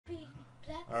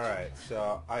Alright,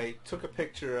 so I took a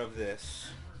picture of this.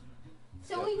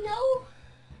 So we know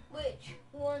which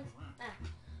ones.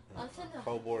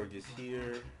 Coborg is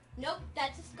here. Nope,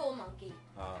 that's a skull monkey.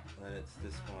 Then it's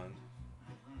this one.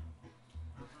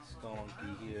 Skull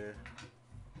monkey here.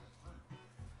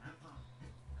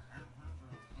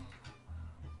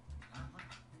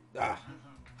 Ah!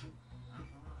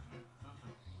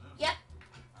 Yep.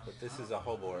 But this is a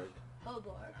Hoborg.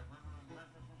 Hoborg.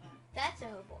 That's a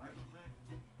Hoborg.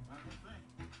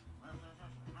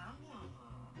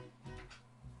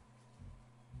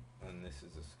 And this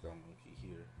is a skull monkey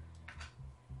here.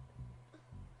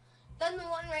 Then the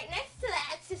one right next to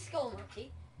that's a skull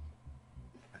monkey.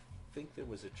 I think there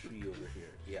was a tree over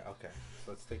here. Yeah, okay.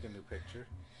 So let's take a new picture.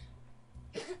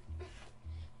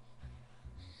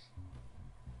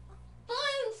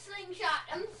 Balloon slingshot!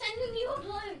 I'm sending you a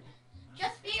balloon.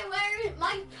 Just be aware it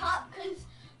might pop because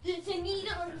there's a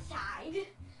needle inside.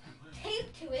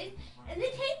 Tape to it, and the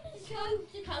tape is going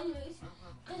to come loose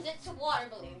because it's a water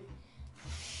balloon.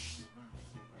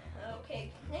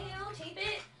 Okay, now tape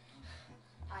it.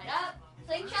 Tie it up.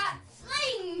 Slingshot.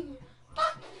 Sling!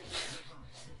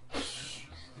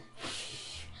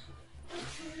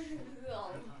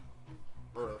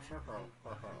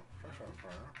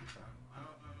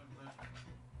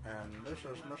 And this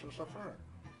is Mrs. Safari.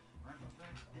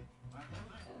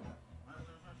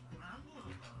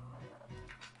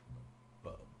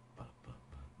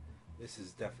 This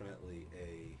is definitely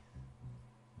a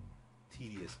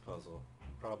tedious puzzle.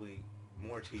 Probably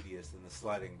more tedious than the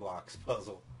sliding blocks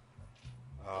puzzle.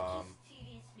 What does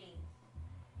tedious mean?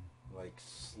 Like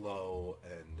slow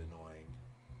and annoying.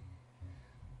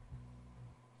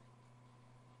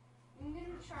 I'm gonna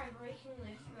try breaking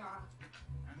this rock.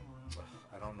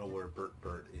 I don't know where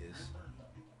Bert is.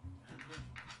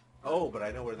 Oh, but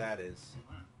I know where that is.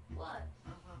 What?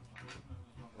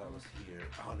 That was here.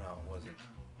 Oh no, it wasn't.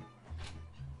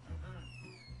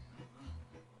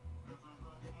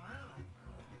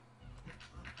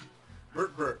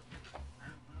 Bert.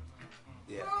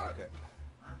 Yeah, okay.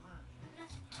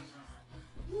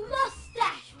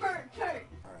 Mustache Bert. Alright,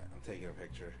 I'm taking a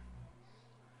picture.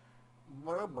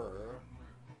 Burr.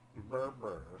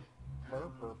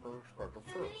 Sparkle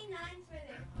How many nines were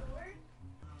there? 4?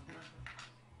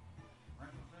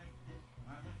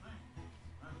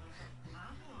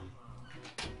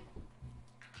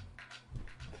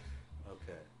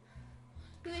 Okay.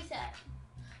 Who is that?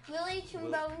 Willie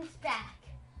Trombone's back.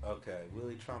 Okay,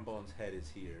 Willie Trombone's head is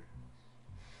here.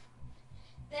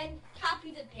 Then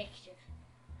copy the picture.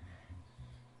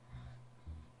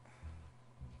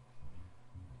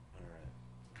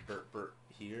 Alright. Bert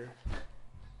here.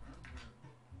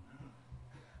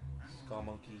 Skull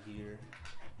monkey here.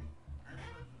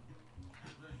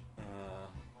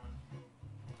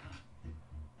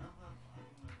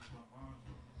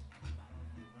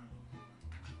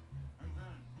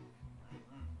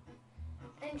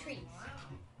 And trees.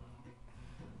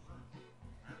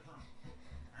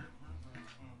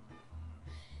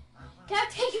 Now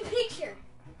take a picture.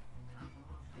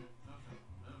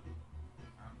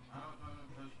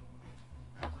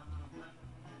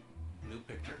 New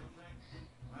picture.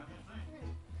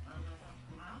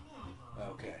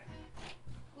 Okay.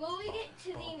 Will we get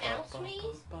to the mouse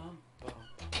maze?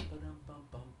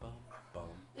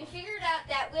 We figured out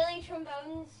that Willie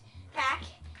Trombone's back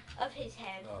of his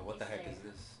head. What the heck there. is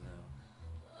this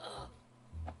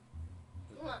now?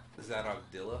 Come on. Is that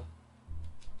Ogdilla?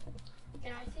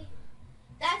 Can I see?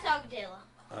 That's Ogdilla.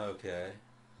 Okay.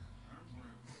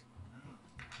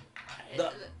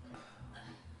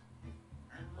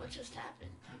 What just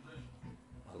happened?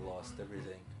 I lost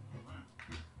everything.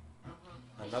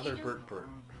 Another Bert.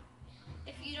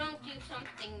 If you don't do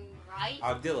something right.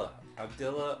 Ogdilla.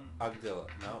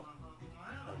 No.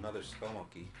 Another skull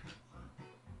monkey.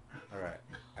 Alright.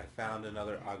 I found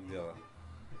another Ogdilla.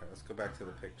 Alright, let's go back to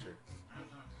the picture.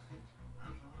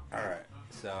 Alright,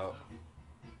 so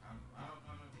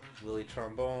Willie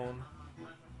Trombone.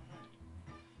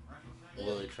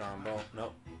 Willie Trombone.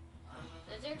 Nope.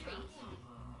 Those are trees.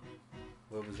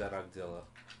 Where was that Ogdilla?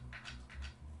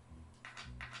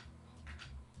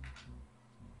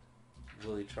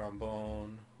 Willie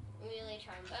Trombone.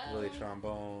 Willie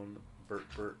Trombone.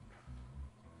 Bert.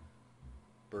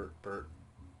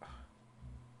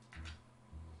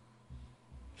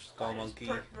 Skull monkey.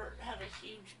 Bert had a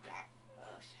huge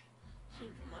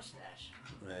huge mustache.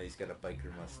 Yeah, he's got a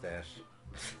biker mustache.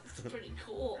 It's pretty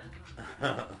cool.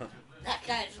 That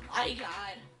guy's my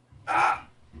guy. Ah!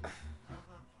 I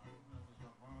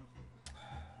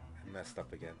messed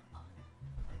up again.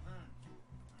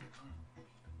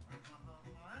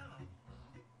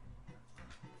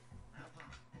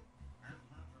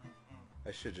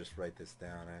 I should just write this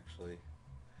down, actually.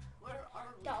 Where are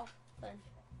we? Dolphin.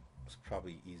 It's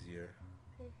probably easier.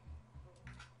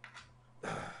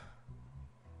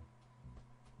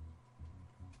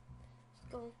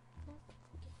 Go.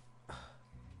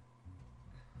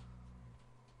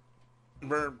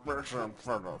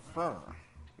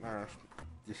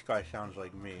 This guy sounds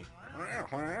like me.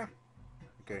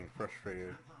 Getting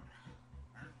frustrated.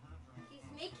 He's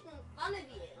making fun of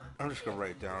you. I'm just gonna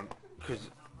write it down because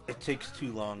it takes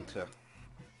too long to.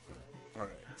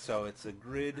 Alright, so it's a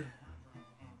grid.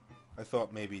 I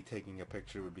thought maybe taking a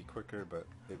picture would be quicker, but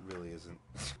it really isn't.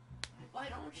 Why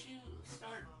don't you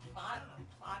start plotting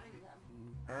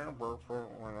them?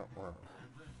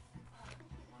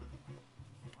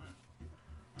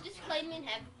 Does Clayman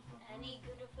have any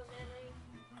good of a memory?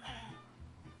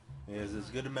 He has as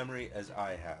good a memory as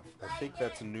I have. I think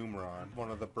that's a Numeron,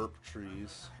 one of the burp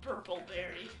trees.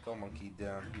 Purpleberry. Skull monkey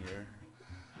down here.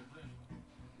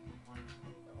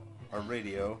 Our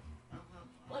radio.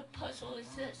 What puzzle is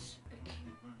this?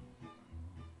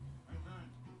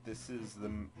 This is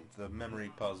the memory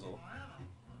puzzle.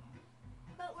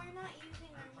 But we're not using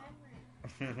our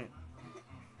memory.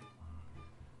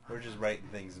 We're just writing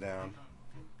things down.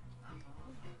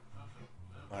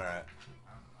 Alright.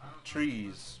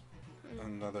 Trees.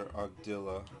 Another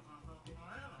Ogdilla.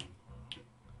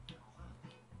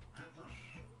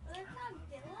 That's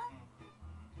Ogdilla?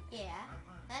 Yeah,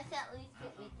 that's at least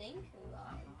what we think of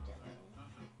Ogdilla.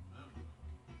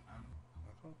 I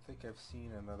don't think I've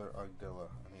seen another Ogdilla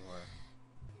anywhere.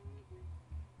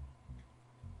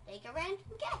 Take a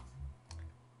random guess.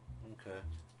 Okay.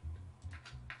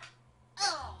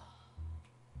 Oh!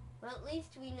 Well, at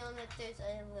least we know that there's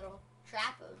a little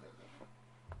trap over there.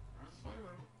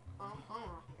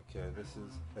 Okay, this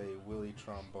is a Willie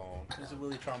Trombone. There's a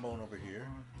Willie Trombone over here.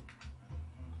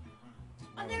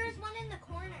 Oh, there is one in the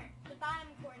corner. The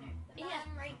bottom corner. The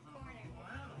bottom right corner.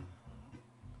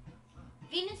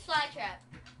 Venus flytrap.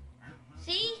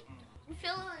 See? You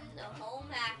fill in the whole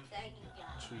map that you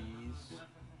got. Trees.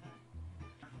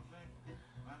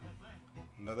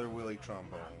 Another Willie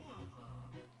Trombone.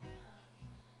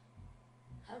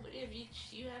 How many of each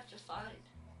do you have to find?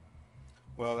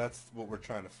 Well, that's what we're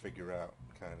trying to figure out,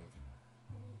 kind of.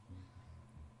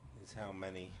 Is how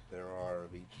many there are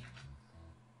of each.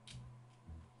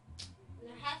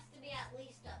 There has to be at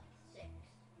least a 6.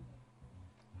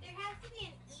 There has to be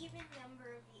an even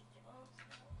number of each also.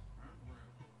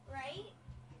 Right?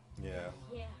 Yeah.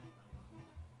 Yeah.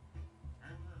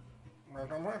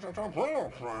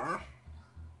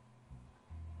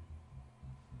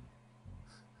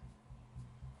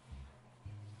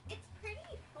 It's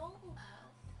pretty full.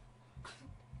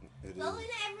 It Fill is. in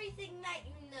everything that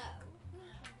you know.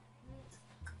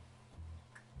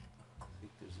 I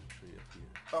think there's a tree up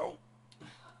here. Oh!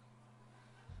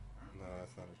 No,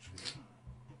 that's not a tree.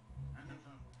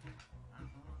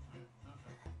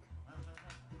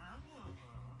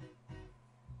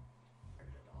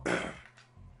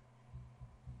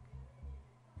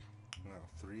 Wow,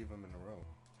 3 of them in a row.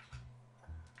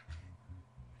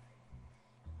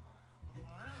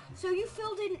 So you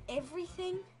filled in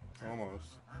everything?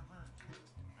 Almost.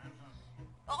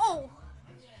 Oh!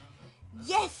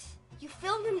 Yes! You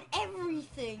filled in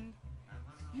everything!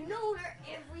 You know where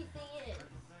everything is.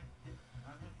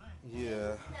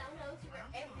 Yeah. Now knows where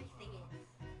everything is.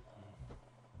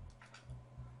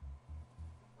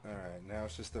 Alright, now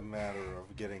it's just a matter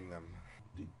of getting them.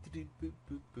 You're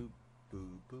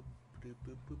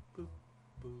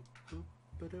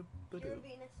a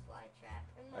Venus flytrap.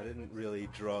 I didn't really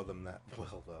draw them that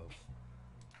well, though.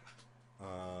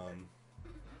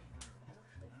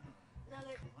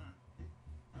 Another.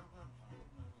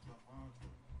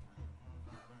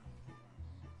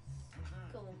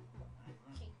 Cool.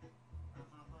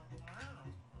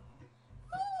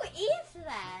 Who is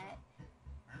that?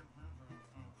 I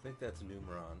think that's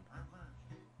Numeron.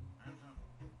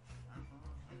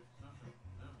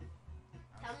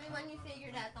 Tell me when you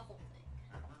figured out the whole thing.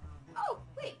 Oh,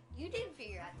 wait, you did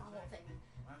figure out the whole thing.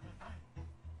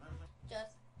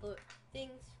 Just put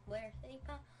things where they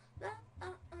go. Come on.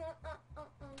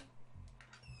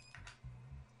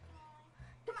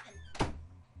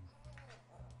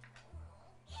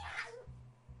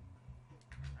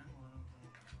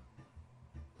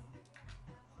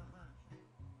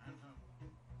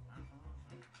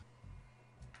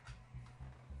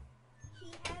 He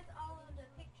has all of the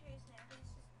pictures now. He's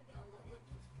just putting all of it.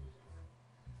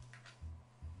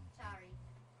 Sorry.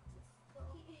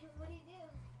 What do you do?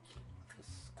 The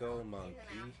skull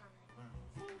monkey.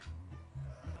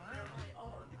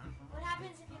 What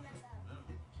happens if you mess up?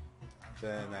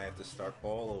 Then I have to start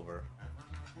all over.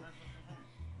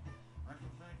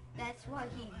 That's why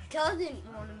he doesn't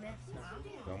want to mess up.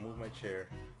 Don't move my chair.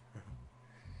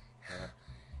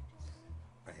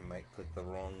 I might click the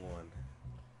wrong one.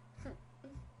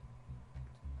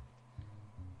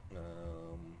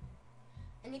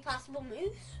 Any possible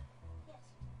moves? Yes.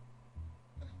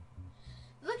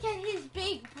 Look at his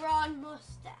big broad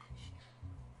mustache.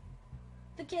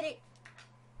 Look at it.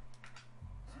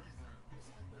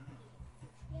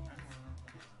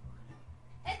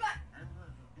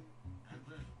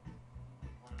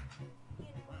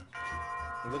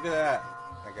 Look at that.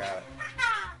 I got it.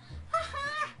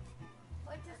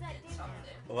 What does that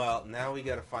do? Well, now we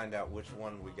gotta find out which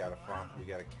one we gotta count.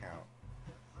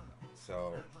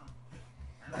 So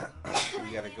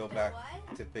we gotta go back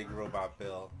to Big Robot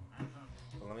BiL.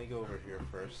 So let me go over here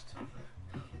first.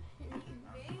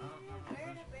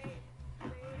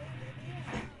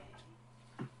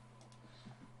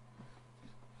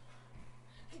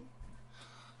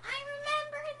 I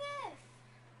remember this.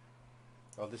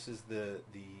 Oh, this is the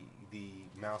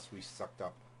mouse we sucked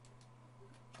up.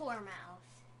 Poor mouse.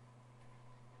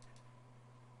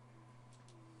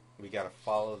 We gotta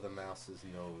follow the mouse's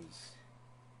nose.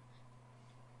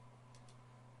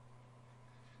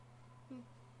 Do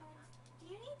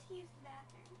you need to use the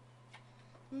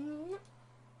bathroom?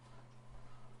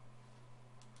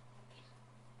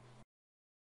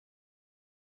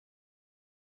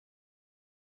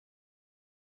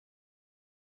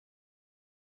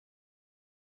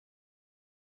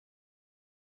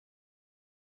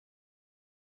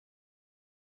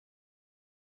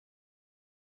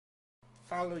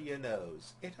 Follow your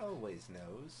nose. It always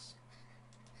knows.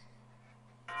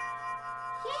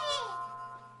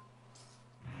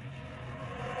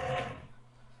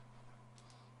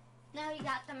 Now you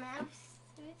got the mouse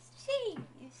to its cheese.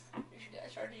 Did you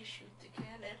guys already shoot the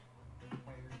cannon?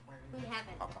 We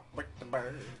haven't. Hop on with the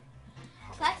bird.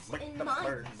 That's With in the mine.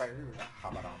 bird.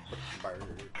 Hop it on with the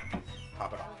bird.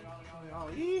 Hop it on.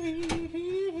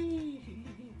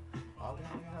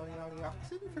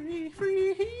 Oxen free.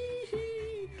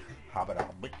 Hop it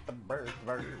on with the bird.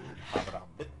 Hop it on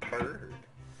with the bird.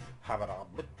 Hop it on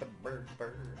with the bird.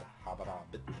 Hop it on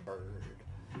with the bird.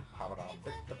 Hop it on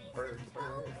with the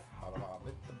bird. Hop it on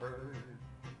with the bird.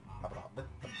 Hop it on with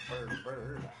the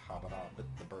bird. Hop it on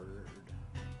with the bird.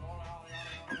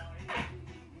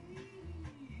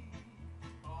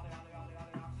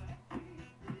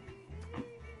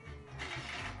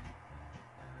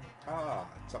 Ah,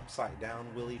 it's upside down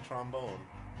Willie Trombone.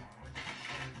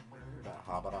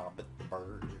 Hop it on with the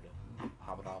bird.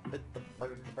 Hop it on with the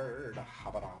bird.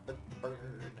 Hop it on with the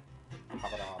bird.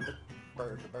 Hop it on with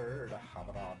the bird. Hop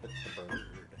it on with the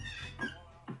bird.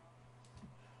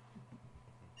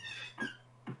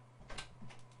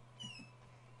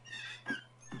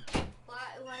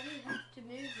 Why do you have to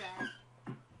move that?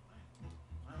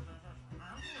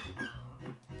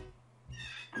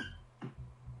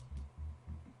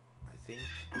 I think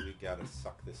we gotta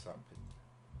suck this up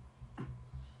in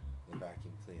the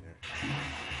vacuum cleaner.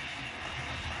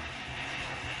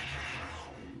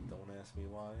 Don't ask me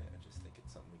why, I just think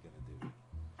it's something we gotta do.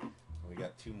 And we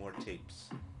got 2 more tapes.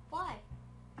 Why?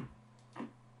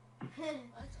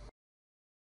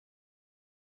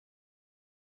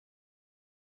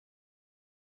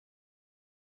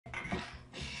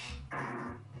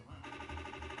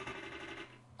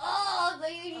 Oh,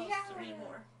 but you Oh, 3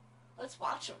 more. Let's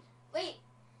watch them. Wait.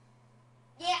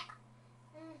 Yeah.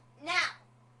 Now.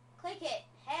 Click it.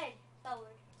 Head forward.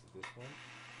 Is it this one?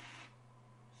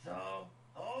 So,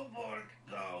 Oborg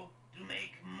go to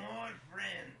make more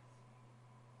friends.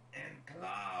 And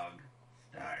Clogg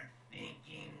start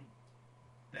thinking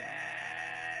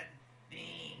bad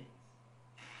things.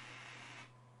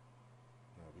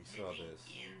 No, we saw Sitting this.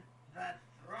 in the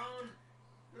throne.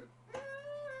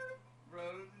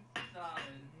 Frozen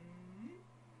solid. You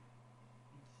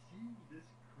see, this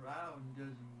crown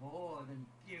does more than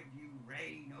Give you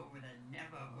reign over the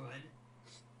Neverhood.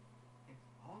 it's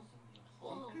also your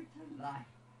Whoa. secret to life.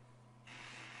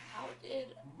 How did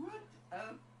What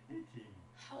a pity.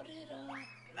 Clogg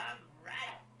Clogg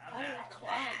right about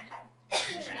Clogg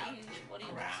change what he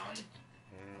crown. was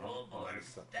like? Oborg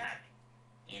stuck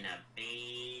in a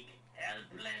big,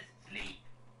 helpless sleep.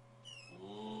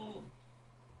 Ooh,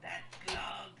 that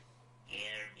Clogg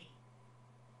scared me.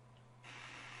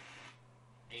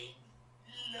 Things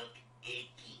look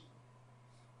icky,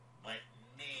 but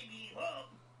maybe hope.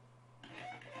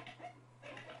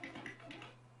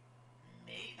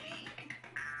 Maybe.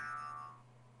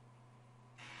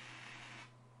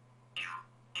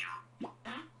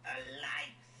 A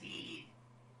life seed.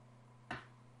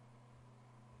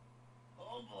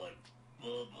 Oborg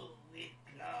bubble with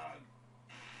Clogg.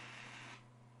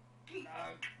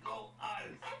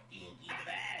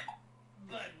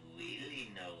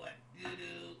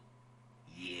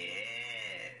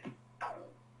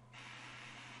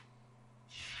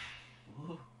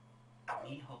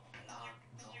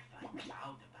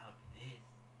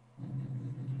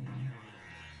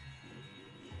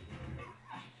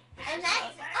 And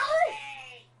that's us!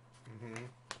 Mm-hmm.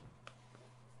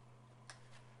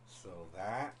 So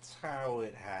that's how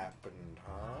it happened,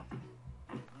 huh?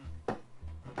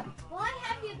 Why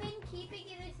have you been keeping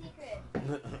it a secret?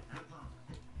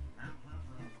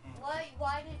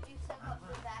 Why did you set up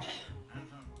the vacuum?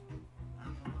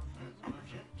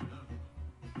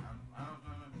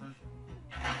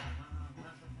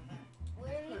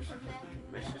 Where did the vacuum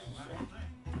go?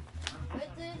 Where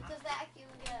did the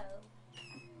vacuum go?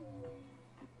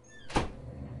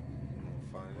 We'll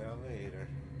find out later.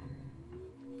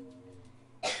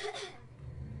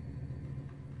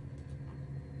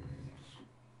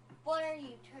 What are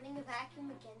you, turning a vacuum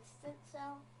against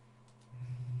itself?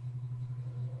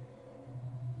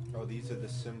 Oh, these are the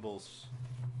symbols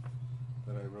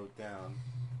that I wrote down.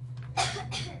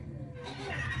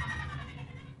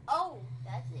 Oh,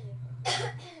 that's it.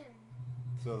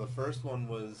 So the first one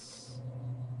was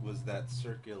that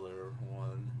circular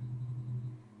one.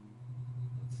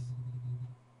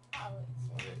 Oh, it's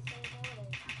in the same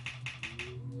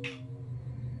building.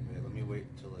 Wait, let me wait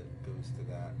until it goes to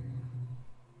that.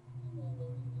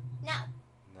 No.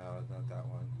 No, not that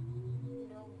one.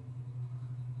 No.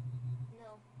 No.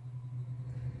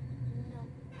 No.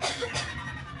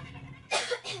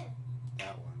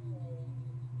 That one.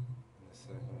 And the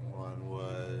second one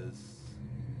was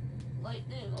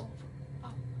Lightning over.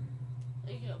 Oh.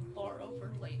 They get a bar over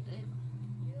lightning.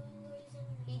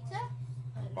 Pizza?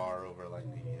 a bar over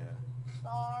lightning. Yeah,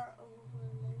 Bar over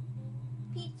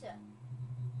lightning. Pizza.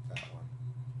 that one.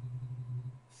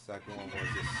 Second one was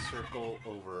a circle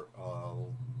over a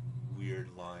weird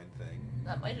line thing.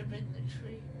 That might have been the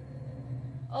tree.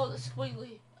 Oh, the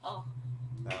squiggly. Oh.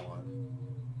 That one.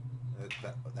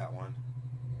 That one.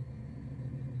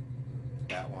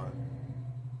 That one.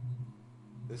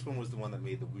 This one was the one that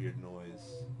made the weird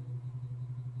noise.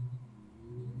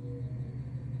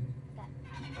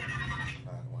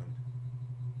 That one.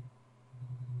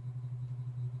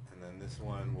 And then this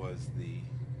one was the...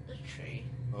 The tree.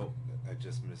 Oh, I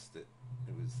just missed it.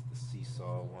 It was the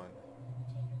seesaw one.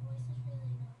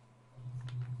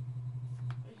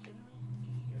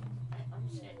 I'm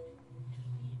sick.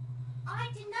 I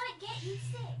did not get you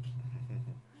sick.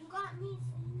 You got me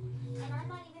sick. And I'm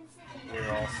not even sick anymore.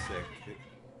 We're all sick.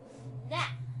 Nah.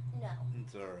 No.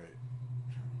 It's alright.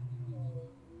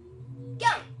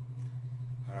 Go!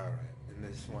 Alright. And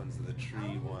this one's the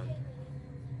tree one.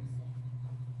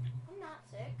 I'm not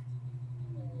sick.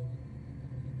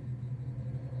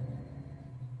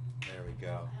 There we I go.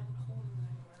 have a cold and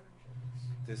I'm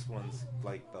allergic. This one's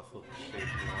like the hook-shaped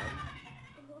one.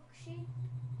 Hook sheet?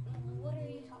 What are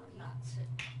you talking I'm about? not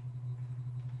sick.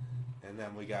 And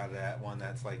then we got that one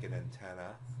that's like an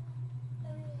antenna. No.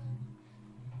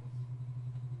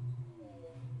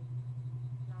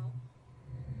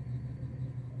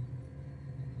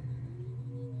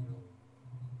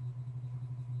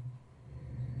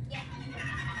 Yeah.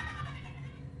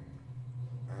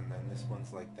 And then this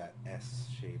one's like that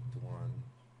S-shaped one.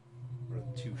 Or a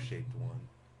 2-shaped one.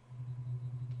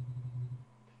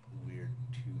 Weird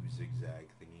 2 zigzag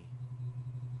thingy.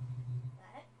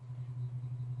 That?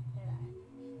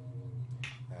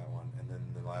 That one. And then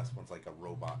the last one's like a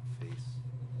robot face.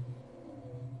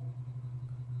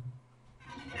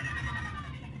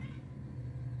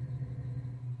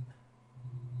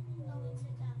 Go and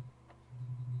sit down.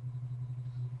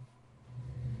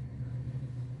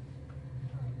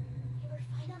 You were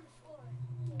fine on the floor.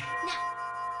 Now.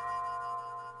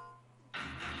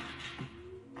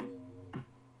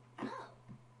 Oh.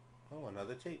 Oh,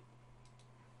 another tape.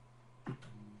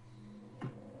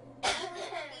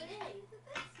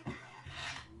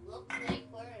 Looks like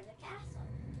we're in a castle.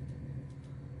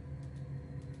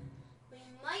 We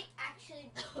might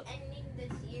actually be ending the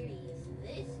series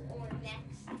this or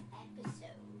next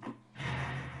episode.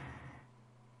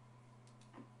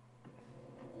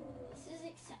 This is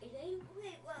exciting.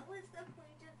 Wait, what was the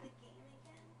point of the game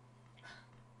again?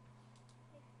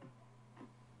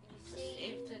 You Save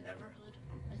see, the Neverhood,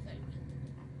 I think.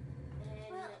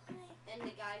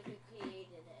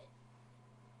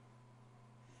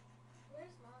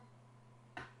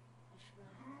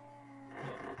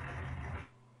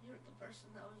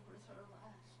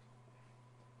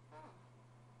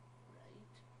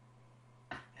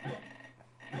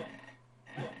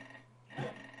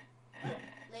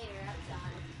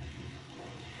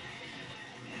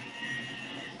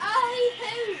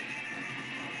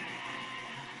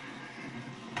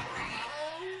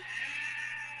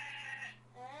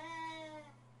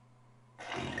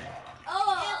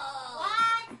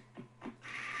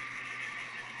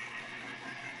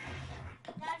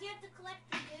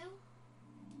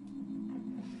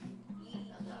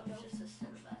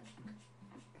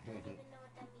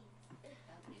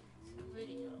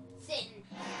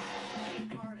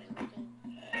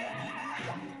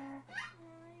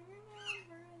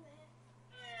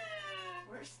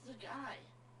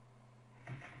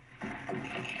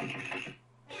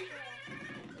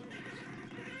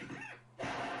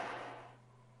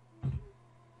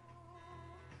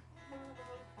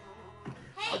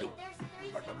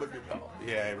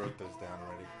 Yeah, I wrote those down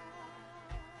already.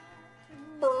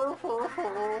 What's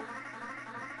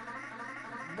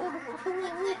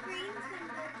the green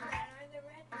symbol plan or the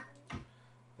red one?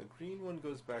 The green one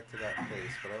goes back to that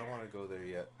place, but I don't want to go there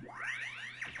yet. Is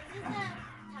it that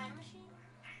time machine?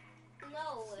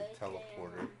 No, It's a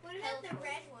teleporter. What about the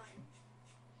red one?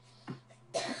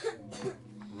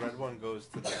 Red one goes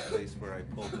to the place where I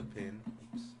pulled the pin.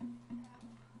 Oops.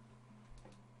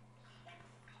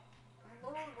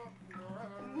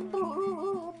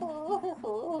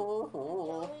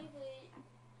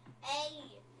 Hey,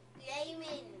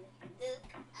 Layman, look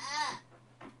up.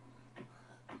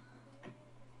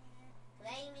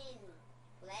 Layman.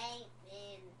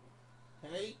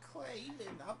 Hey,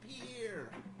 Clayman, up here.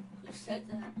 Who said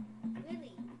that?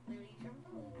 Willie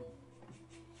Trombone.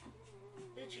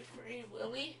 Did you free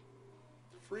Willy?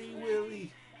 Free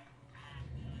Willy.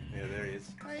 Yeah, there he is.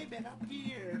 Clayman, up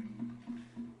here.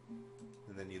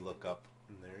 And then you look up,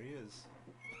 and there he is.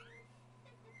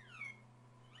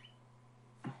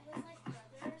 His like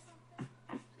brother or something?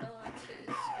 No, it's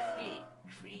his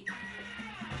free.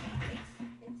 It's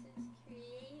his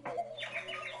creator.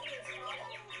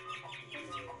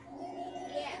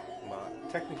 Yeah. Well,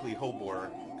 technically,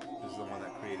 Hobor is the one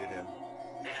that created him.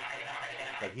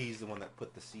 But he's the one that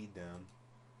put the seed down.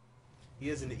 He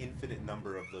has an infinite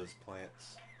number of those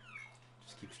plants.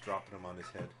 Just keeps dropping them on his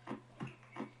head.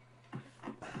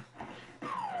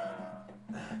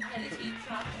 How did he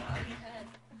drop it on your head?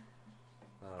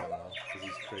 I don't know, because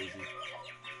he's crazy.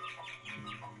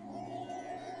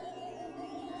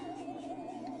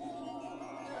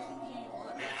 Doesn't he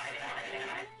want us?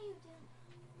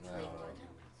 No.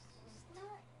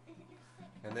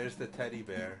 And there's the teddy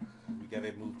bear. We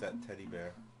gotta move that teddy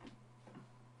bear.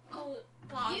 Oh,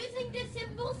 Bob. Using the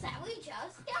symbols that we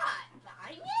just got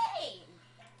by name.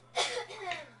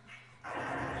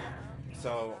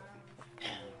 So,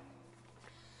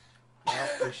 now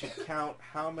we should count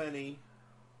how many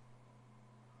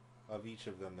of each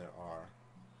of them there are.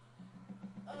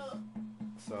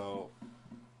 So,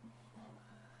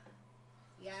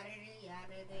 I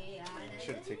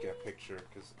should have taken a picture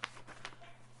because,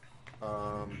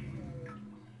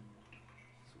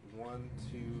 1,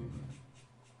 2,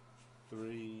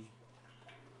 3.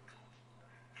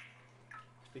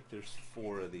 I think there's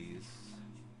 4 of these.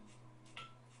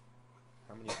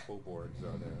 How many kobolds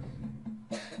are there?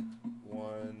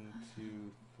 1,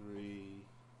 2, 3,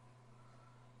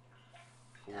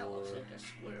 4. That looks like a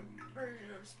square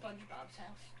version of SpongeBob's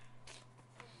house.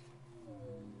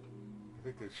 I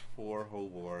think there's 4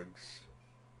 Hoborgs.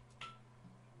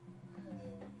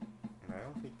 And I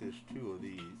don't think there's 2 of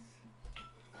these.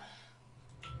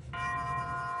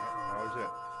 How is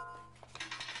it?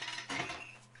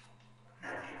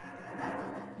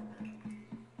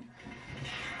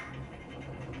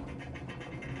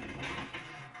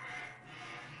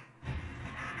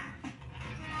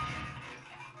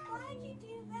 Why'd you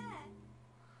do that?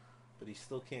 But he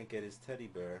still can't get his teddy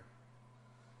bear.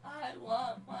 I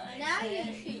want my Now you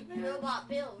teddy shoot bear. Robot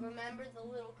Bill. Remember the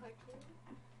little cartoon?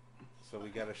 So we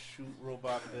gotta shoot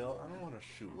Robot Bill. I don't want to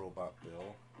shoot Robot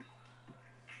Bill.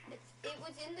 It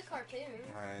was in the cartoon.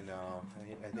 I know.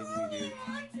 I think All we he do.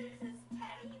 wants is his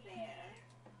teddy bear.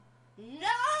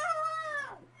 No!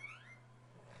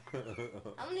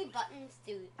 How many buttons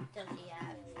does he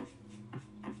have?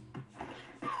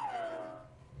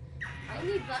 How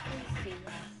many buttons do he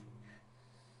have?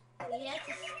 He has a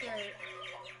skirt.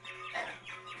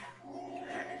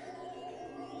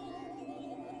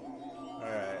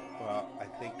 Alright, well, I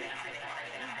think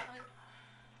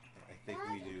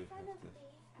we do have to.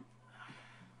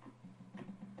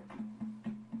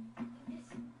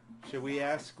 Should we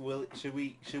ask Willie?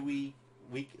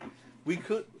 We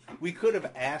could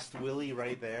have asked Willie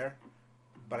right there,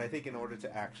 but I think in order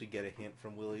to actually get a hint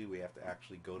from Willie, we have to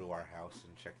actually go to our house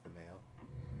and check the mail.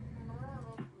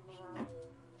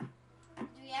 Do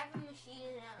we have a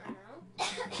machine in our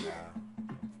house? Yeah,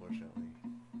 unfortunately.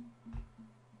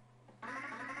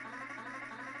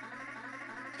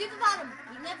 To the bottom.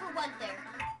 We never went there.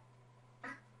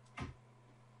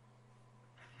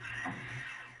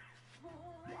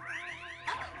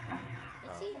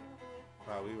 Let's see.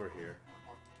 Oh, we were here.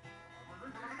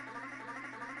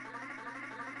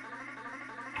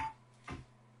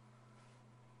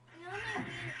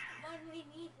 What we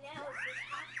need now is this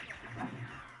hospital.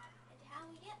 And how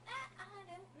we get that, I don't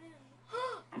know.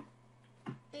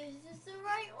 Is this the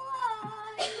right one?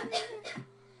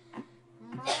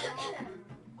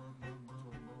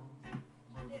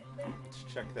 Let's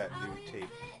check that new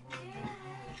tape.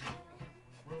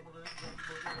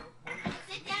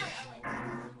 Sit down, Owen.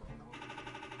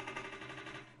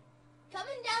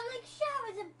 Coming down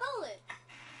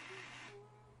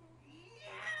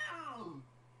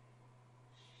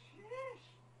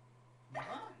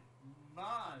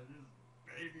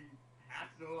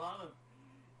so Olive.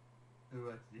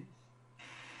 What's this?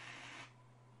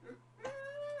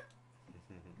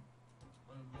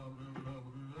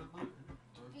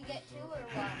 You get two or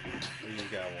what? You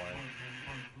got one.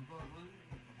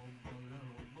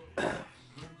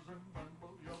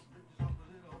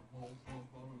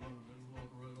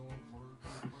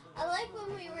 I like when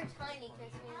we were tiny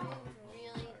because we moved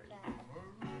really fast.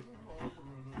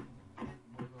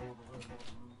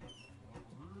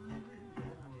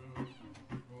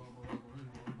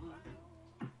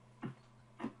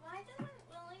 Why doesn't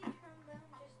Willie Trombone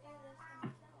just do this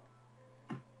himself?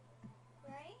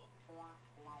 Right?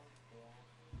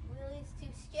 Willie's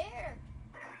too scared.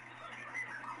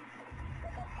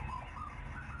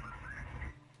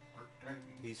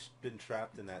 He's been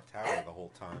trapped in that tower the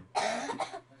whole time. Why?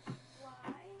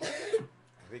 I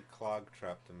think Clogg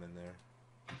trapped him in there.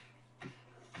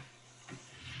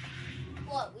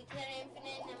 What, we put an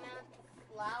infinite amount of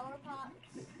flower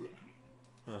pots?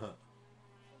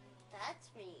 That's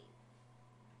me.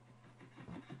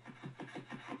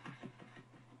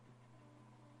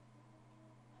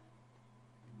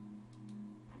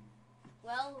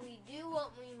 Well, we do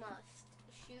what we must.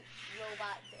 Shoot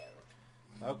Robot BiL.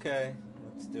 Okay,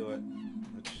 let's do it.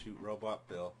 Let's shoot Robot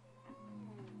BiL.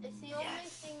 It's the only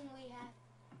thing we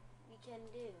can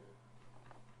do.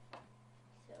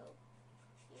 So,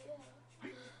 yeah.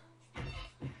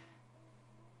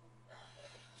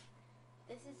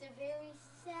 This is a very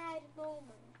sad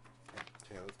moment.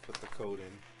 Okay, let's put the code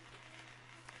in.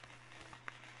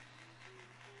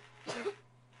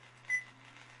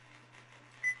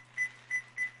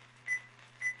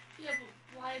 Yeah, but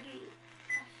why do...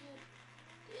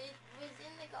 It was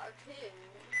in the cartoon.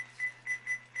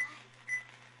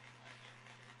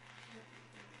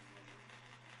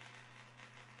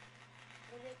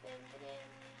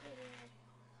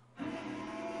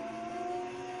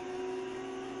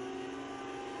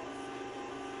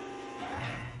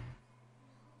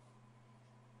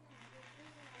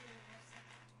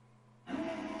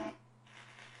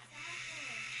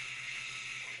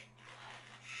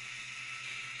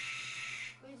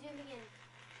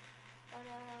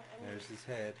 There's his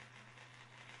head.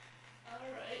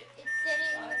 Alright. It's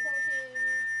sitting in the cartoon.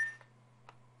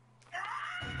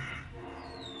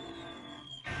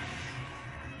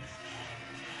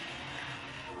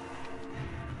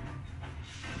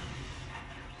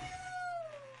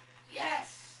 Yes!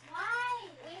 Why?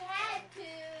 We had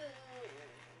to.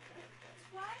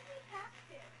 Why we have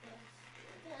to?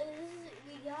 Because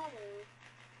we got to.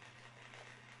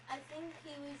 I think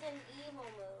he was in evil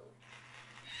mode.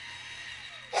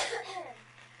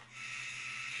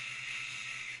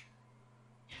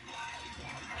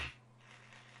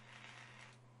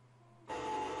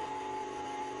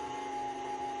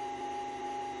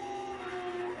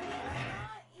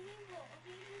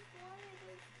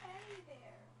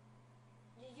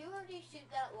 Shoot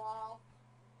that wall.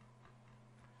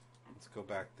 Let's go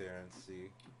back there and see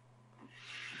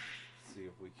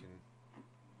if we can.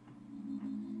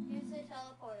 Here's the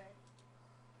teleporter.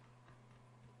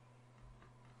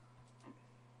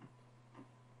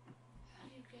 How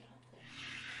do you get up there?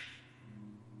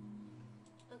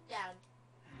 Look down.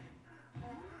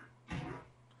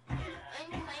 I'm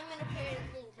climbing a pair of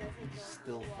things so if it goes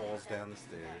Still the wall falls down the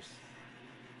stairs.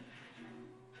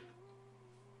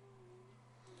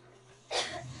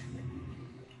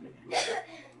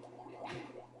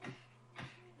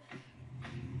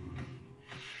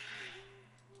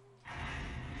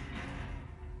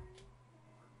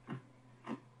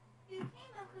 You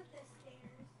came up with the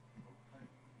stairs.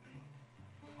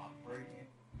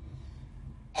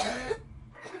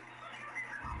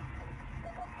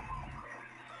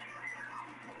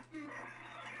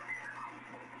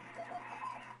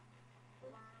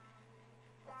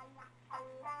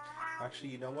 Actually,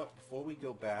 you know what? Before we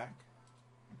go back,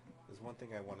 there's one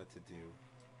thing I wanted to do.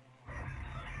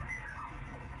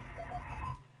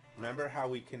 Remember how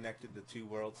we connected the two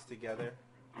worlds together?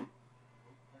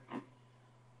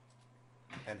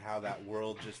 And how that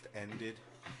world just ended?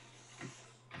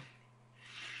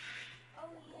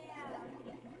 Oh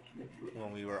yeah.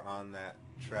 When we were on that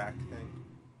track thing?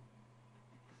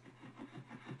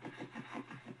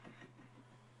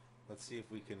 Let's see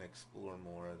if we can explore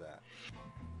more of that.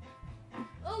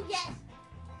 Oh yes.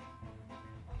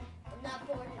 I'm not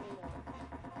bored anymore.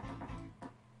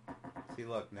 See,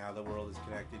 look, now the world is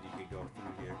connected. You could go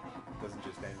through here. It doesn't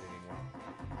just end anymore.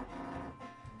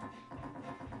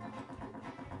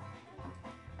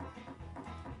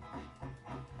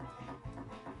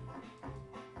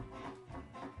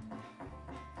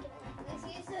 This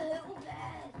is so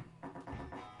bad.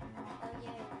 Oh yeah,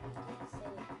 you did say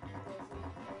it wasn't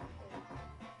perfect.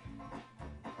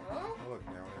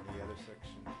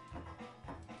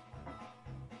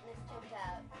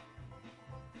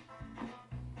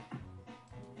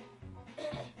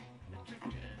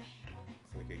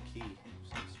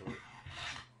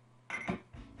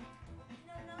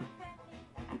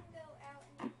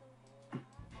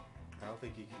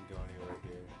 think you can go anywhere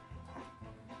here.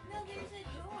 No, there's a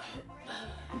door.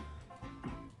 Right.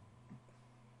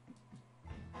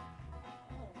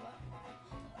 Oh, wow.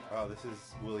 Oh, this is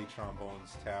Willie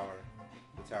Trombone's tower.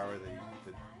 The tower,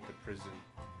 the prison.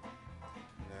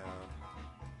 No.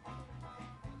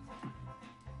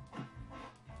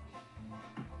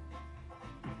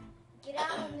 Get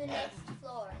out on the next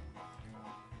floor.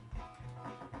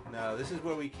 No, this is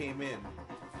where we came in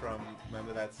from.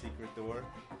 Remember that secret door?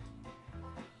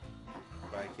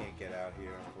 But I can't get out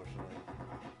here, unfortunately.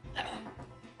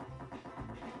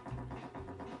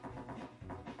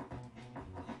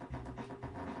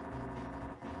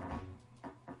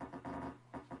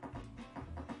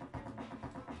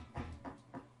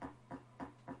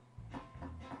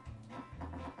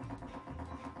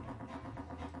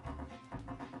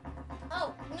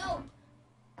 Oh, no!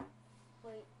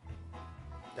 Wait,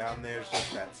 Down there's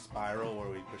just that spiral where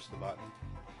we push the button.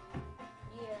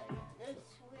 yeah, I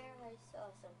swear I saw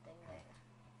something there.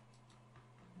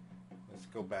 Let's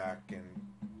go back and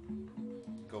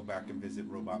visit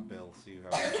Robot BiL, see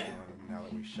how he's doing now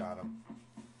that we shot him.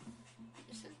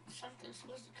 Isn't something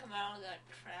supposed to come out of that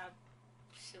crab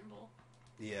symbol?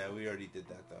 Yeah, we already did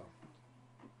that though.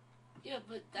 Yeah,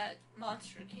 but that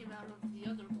monster came out of the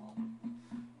other wall.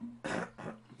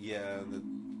 Yeah,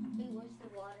 It was the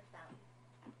water fountain.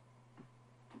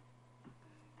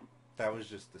 that was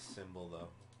just the symbol though.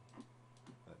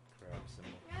 That crab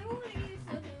symbol. I want to use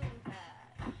the moon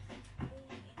pad.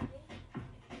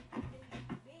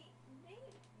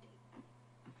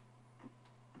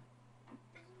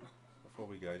 Before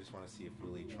we go, I just want to see if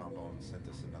Willie Trombone sent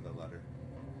us another letter.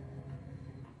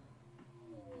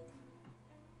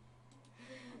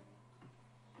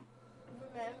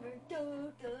 Remember,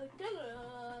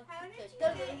 how did you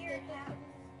get your house?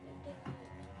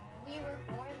 We were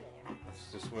born there. That's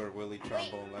just where Willie Wait,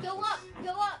 Trombone left go us. up,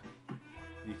 go up.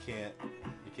 You can't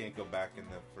go back in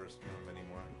the first room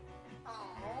anymore.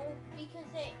 Oh, because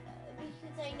I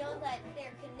know that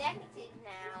they're connected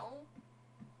now.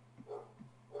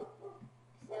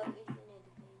 So isn't it amazing?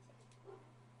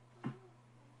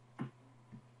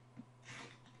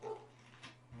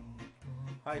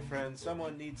 Hi friends,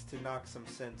 someone needs to knock some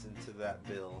sense into that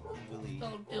bill. Willie.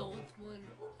 Spelled Bill with one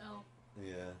L.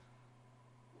 Yeah.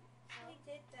 We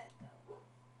did that though.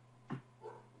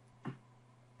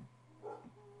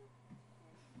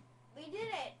 We did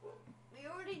it. We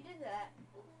already did that.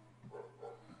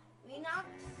 We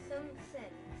knocked some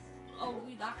sense. Oh,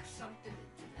 we knocked something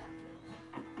into that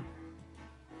bill.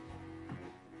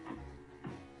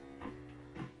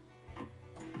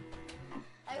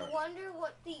 I wonder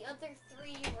what the other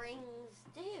 3 rings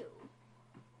do.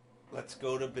 Let's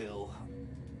go to Bill.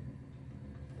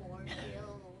 Poor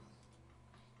Bill.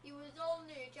 He was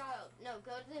only a child. No,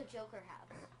 go to the Joker house.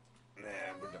 Nah,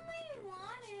 we're done with the Joker.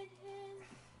 wanted his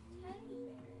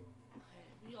teddy bear.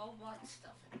 We all want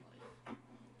stuff in life.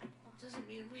 Doesn't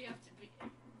mean we have to be.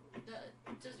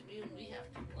 Doesn't mean we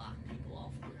have to block people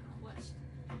off their quest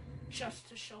just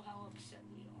to show how upset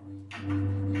we are.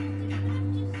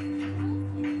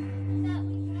 That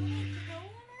we wanted to go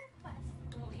on our quest.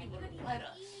 Well, he wouldn't let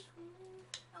us.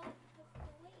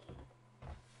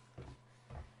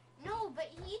 No, but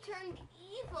he turned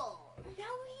evil. No,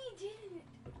 he didn't.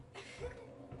 He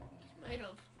might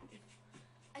have.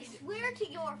 I swear to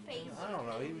your face. I don't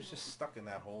know, he was just stuck in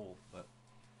that hole, but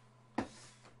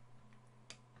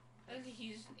And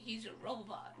he's a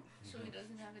robot, so he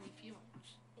doesn't have any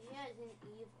feelings. He has an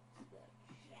evil spirit.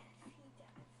 Yes, he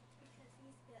does. Because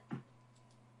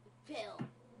he's Bill.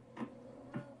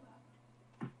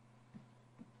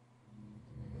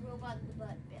 Robot the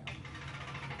butt Bill.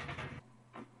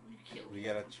 We killed we him.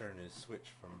 gotta turn his switch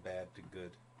from bad to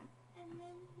good. And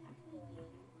then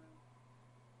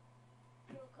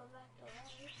he'll come back to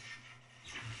life.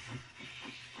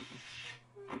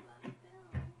 Robot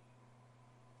Bill.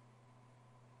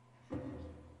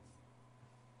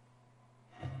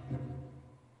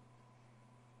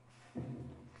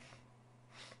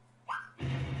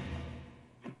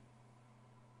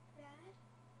 Dad?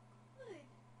 Good.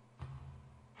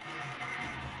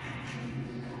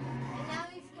 And now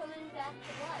he's coming back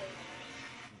to life.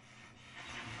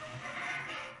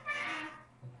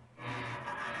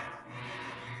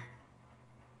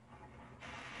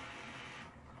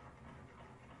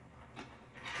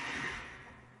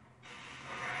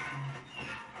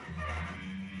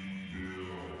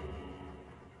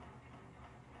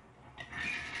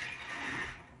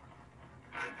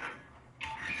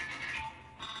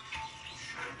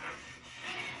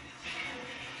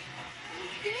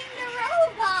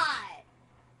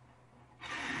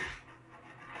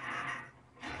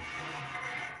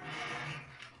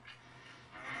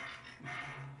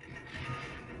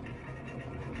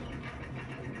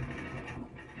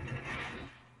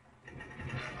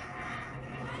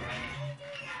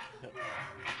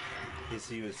 Is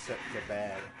he was set to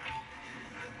bad.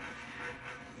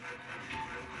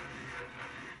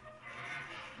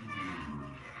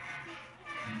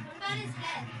 What about his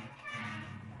head?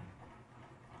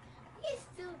 He's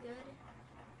still good.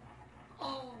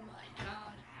 Oh my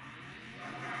god.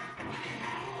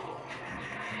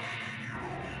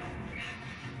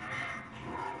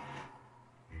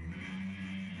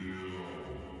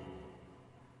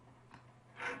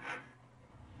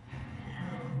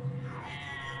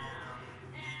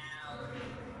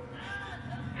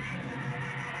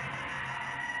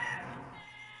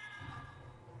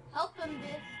 Help him,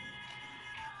 Bill.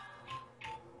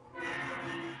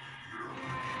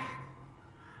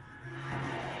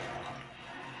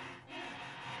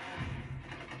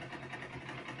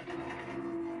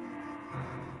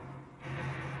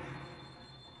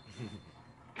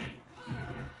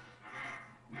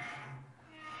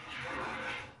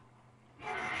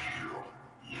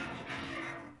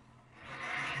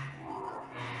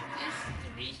 His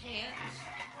 3 hands.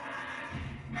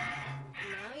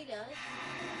 Now he does.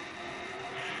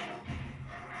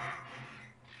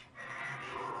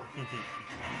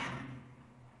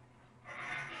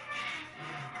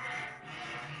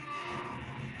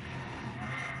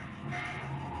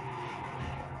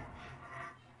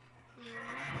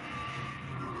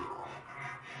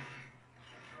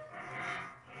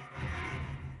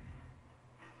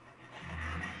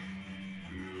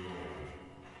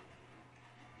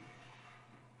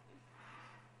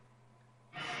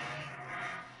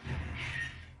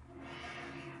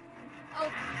 Oh.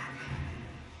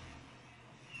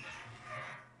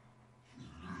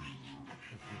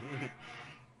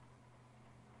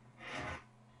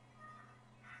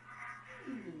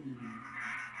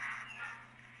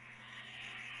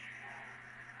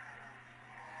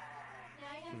 Now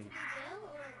I have to be Bill,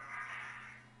 or?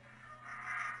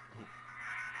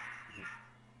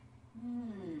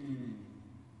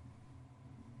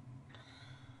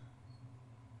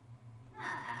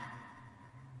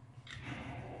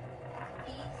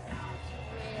 He's Willy.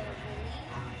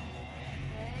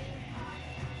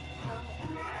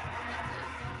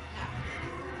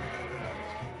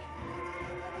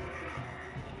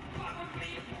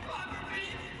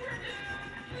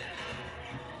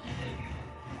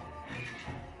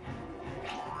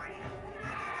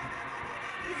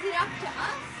 Is it up to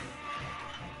us?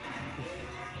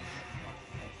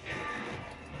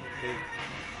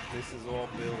 This is all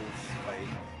Bill's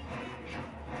fight.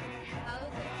 How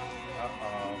is it all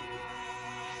Uh-oh.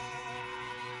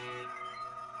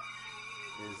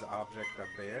 Is object a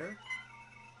bear?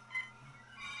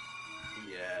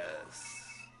 Yes.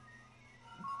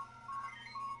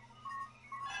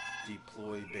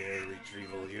 Deploy bear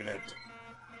retrieval unit.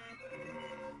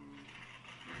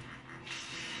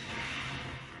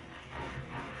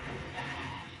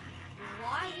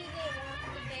 Why do they want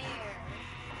the bear?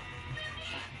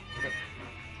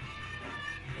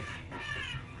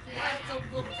 They have to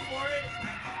look for it.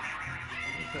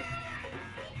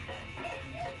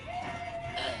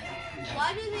 Why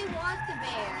do they want the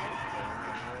bear?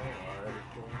 Already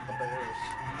killing the bears.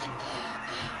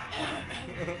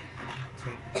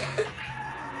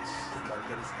 Gotta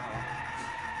get his hat.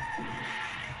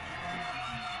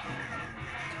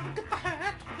 Gotta get the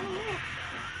hat.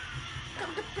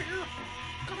 Gotta get the bear.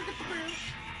 Gotta get the bear.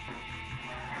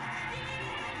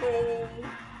 No.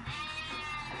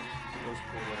 Those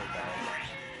poor little guys.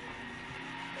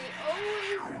 They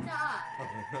always die.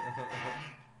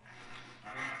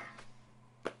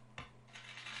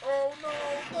 Oh no,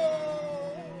 no!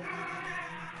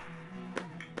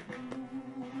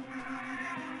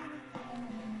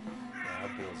 Now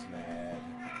Bill's mad.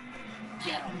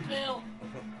 Get him, Bill.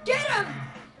 Get him!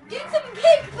 Get some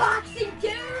kickboxing,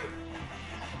 dude!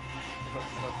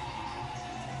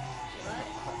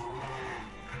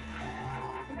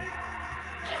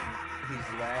 He's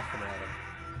laughing at him.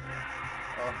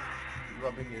 Oh,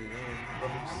 rubbing it in,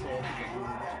 rubbing salt in the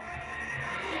wound.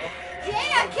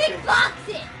 Yeah,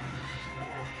 kickboxing!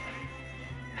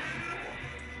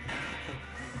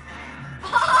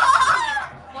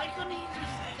 Why couldn't he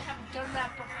just have done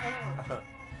that before?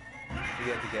 He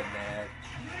had to get mad.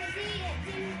 See, it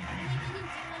didn't do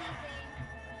anything.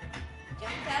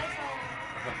 Jumped out his hole.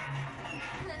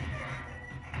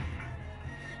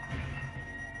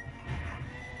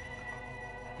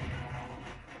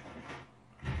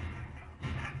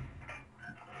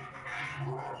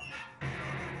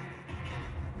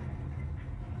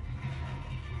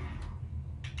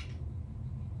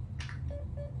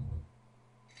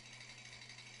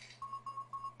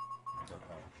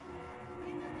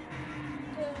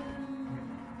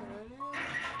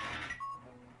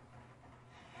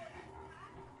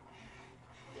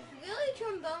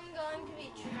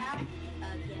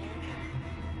 Again.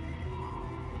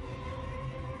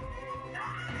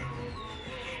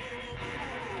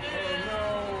 Oh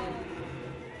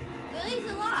no!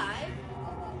 Willy's alive.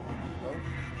 Oh,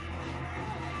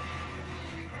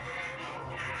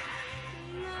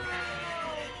 No.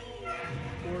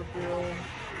 poor Bill.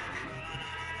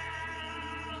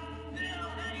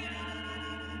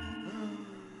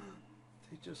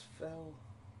 They just fell.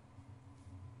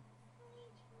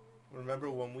 Remember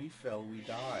when we fell, we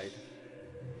died.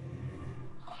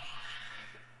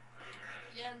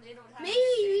 Yeah, and they don't have Maybe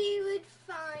a we would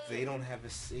find. They don't have a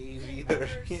save They either.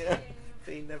 never Yeah, saved.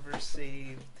 they never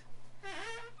saved.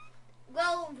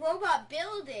 Well, Robot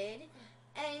Bill did,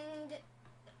 and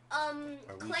Are we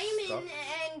Clayman stuck?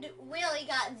 and Willy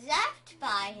got zapped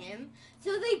by him,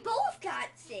 so they both got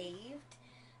saved.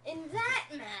 In that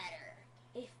matter,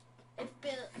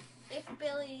 if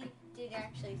Billy did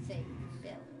actually save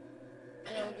Bill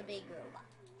the big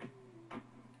robot,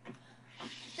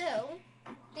 so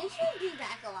they should be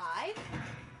back alive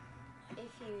if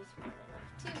he was smart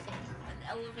enough to save. an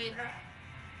elevator.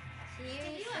 Seriously?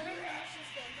 Did you ever finish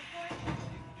this game before?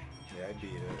 Yeah, I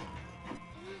beat it.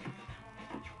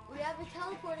 We have a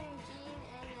teleporting machine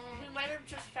and We might have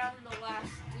just found the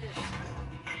last disc.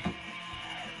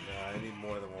 No, I need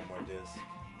more than one more disc.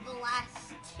 the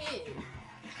last two.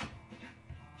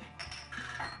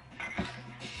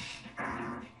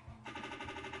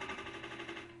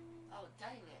 Oh,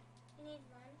 dang it. You need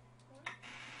one.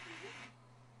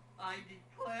 I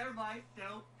declare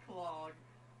myself Clogg,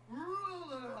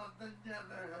 ruler of the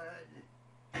Neverhood.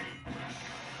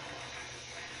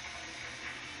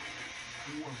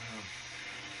 What have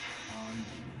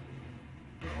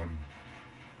I done?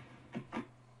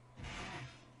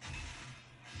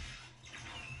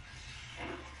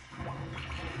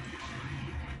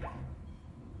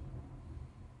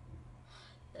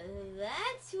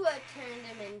 That's what turned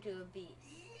him into a beast.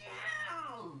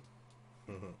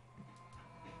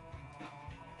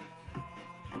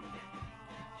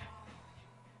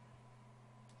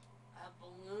 A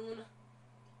balloon.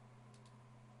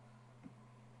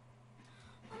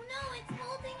 Oh no, it's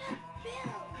holding up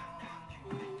Bill.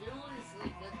 Bill is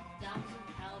like a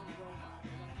 1,000-pound robot,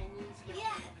 and a balloon's gonna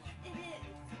Yes, hold it is.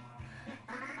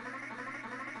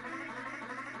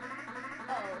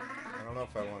 Oh, I don't know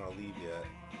if I want to leave yet.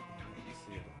 Let's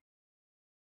see.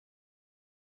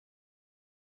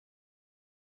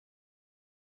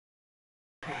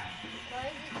 why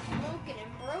is it smoking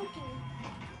and broken?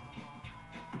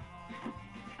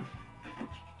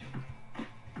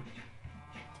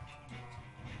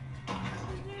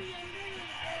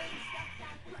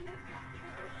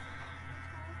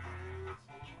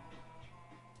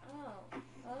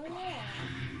 Oh yeah.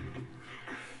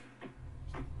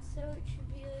 So it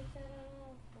should be like that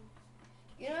all often.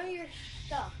 You know you're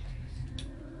stuck.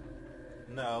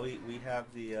 No, we have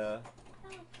the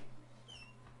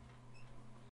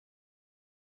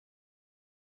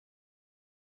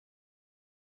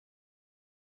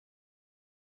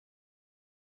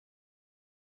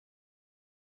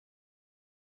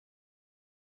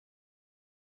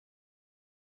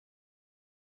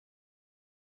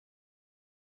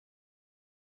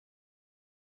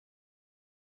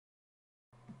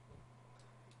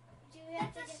Do we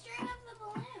have to get string of the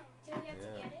balloon? Do we have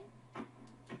Yeah. to get it?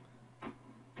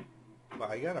 but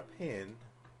I got a pin.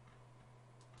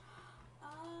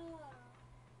 Oh.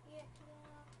 You have to go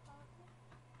in our pocket?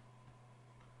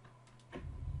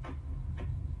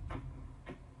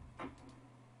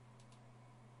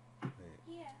 Wait,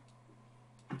 Yeah.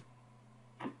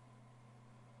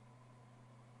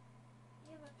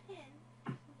 You have a pin.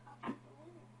 You can pop the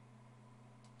balloon.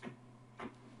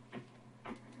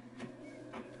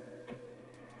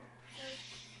 So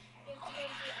you have to go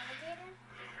to the elevator?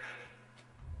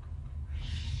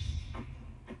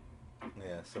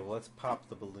 yeah, so let's pop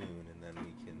the balloon and then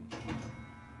we can.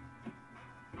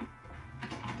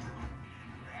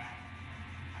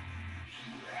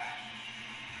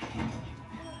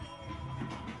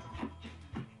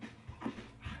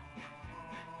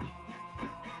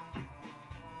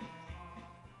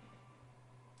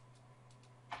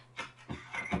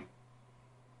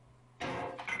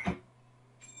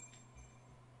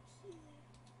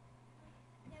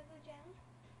 Now go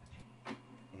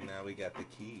down. Now we got the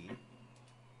key.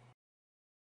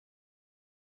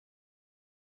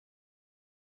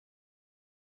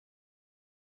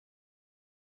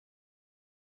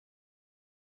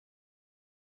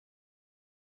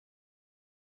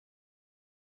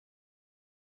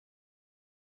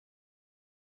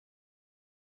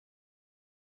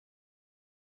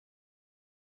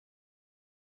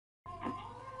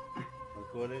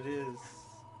 Look what it is.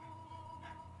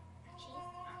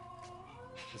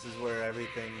 This is where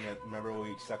everything that, remember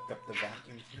we sucked up the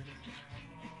vacuum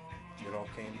through? It all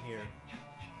came here.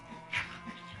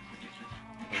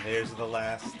 And there's the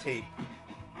last tape.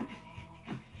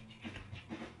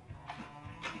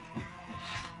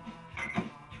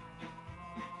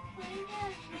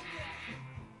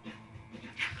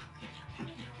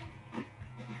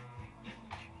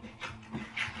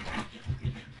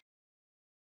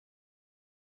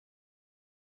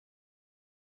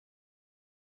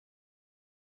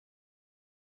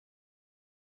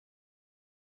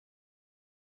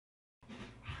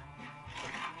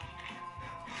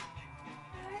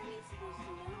 How are we supposed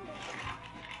to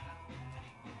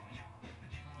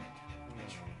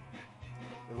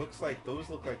know It looks like, those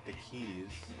look like the keys.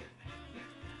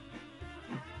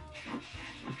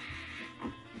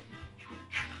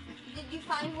 Did you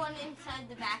find one inside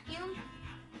the vacuum?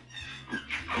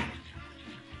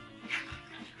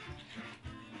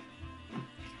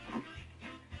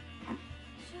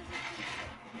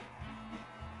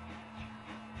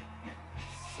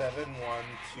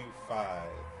 7125.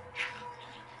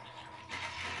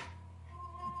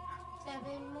 7,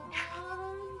 1,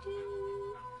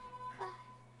 2, 5.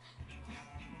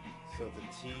 So the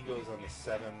T goes on the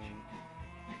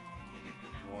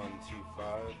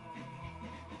 7125.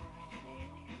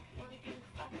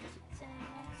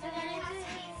 So then it has to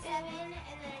be 7 and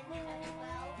then a 12.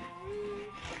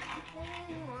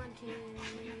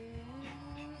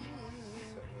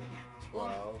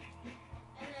 12.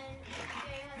 And then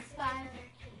there has to be 5. another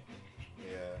key.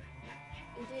 Yeah.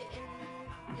 Is it in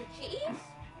the cheese?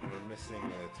 We're missing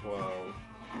the 12.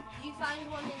 Did you find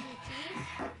one in the cheese?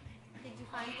 Did you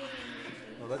find one in the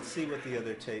cheese? Well, let's see what the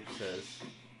other tape says.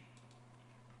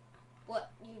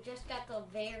 What? You just got the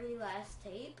very last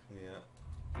tape? Yeah.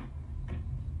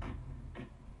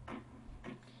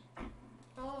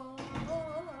 Oh.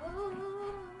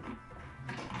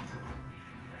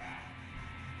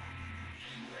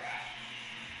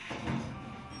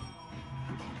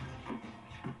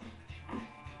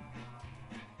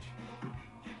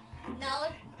 Now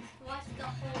let's watch the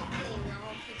whole thing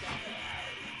all together.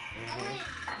 I'll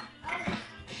either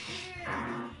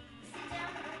sit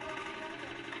down or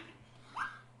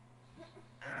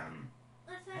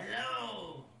let's have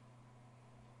Hello.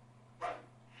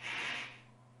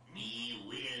 Me,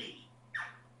 Willie.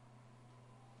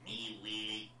 Me,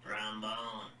 Willie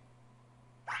Trombone.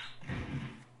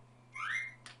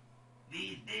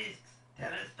 These discs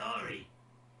tell a story.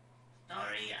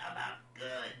 Story about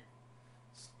good.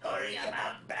 Story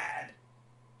about bad.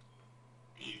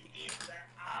 This is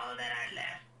all that are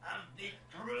left of the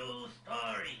true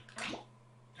story.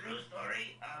 True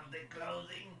story of the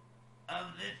closing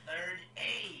of the third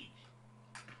age.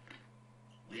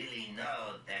 Willie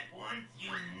knows that once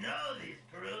you know this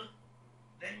truth,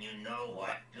 then you know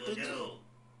what to do.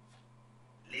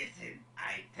 Listen,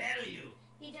 I tell you,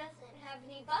 He doesn't have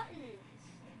any buttons.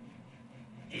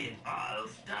 it all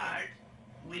starts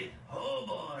with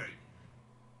Hoborg,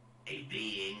 a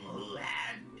being who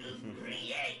had to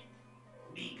create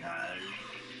because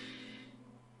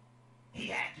he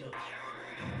had to.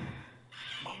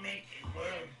 He makes a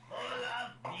world full of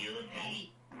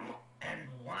beauty and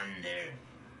wonder.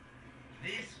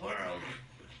 This world,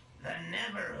 the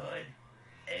Neverhood,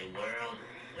 a world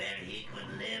where he could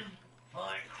live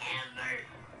forever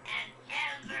and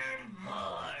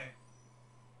evermore.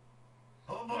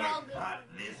 Hoborg thought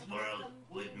this world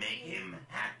would make him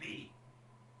happy,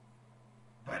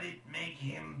 but it made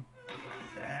him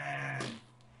sad.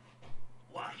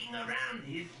 Walking around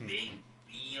his big,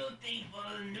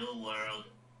 beautiful new world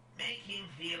make him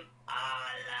feel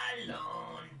all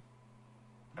alone.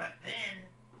 But then,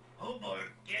 Hoborg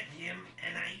get him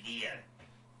an idea.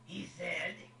 He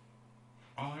said,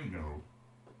 I know.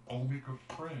 I'll make a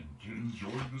friend to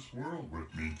enjoy this world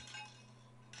with me.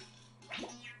 He's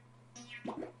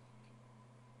a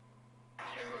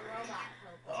robot.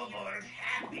 Hoborg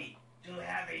happy to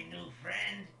have a new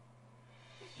friend.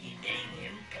 He named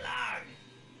him Clogg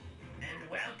and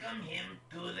welcomed him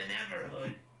to the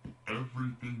Neverhood.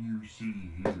 Everything you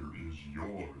see here is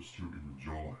yours to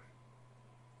enjoy.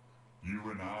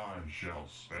 You and I shall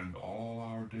spend all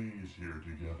our days here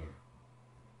together.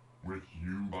 With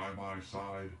you by my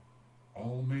side,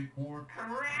 I'll make more.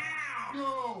 Crown!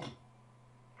 No!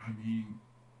 I mean,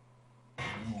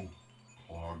 no,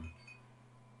 Clogg.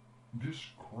 This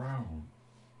crown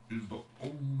is the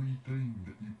only thing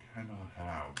that you cannot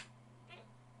have.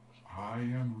 I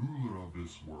am ruler of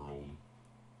this world,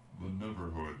 the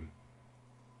Neverhood,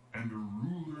 and a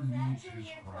ruler Is that needs who his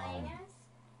you're crown. playing as?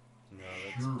 No,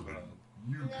 that's Surely Clog.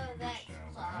 you No, can that's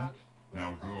understand Clog. that.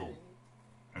 Now go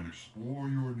and explore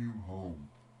your new home.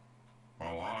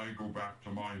 While I go back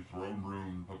to my throne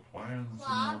room to plan some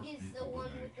Clogg more is the people one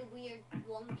to with make. the weird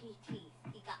wonky teeth.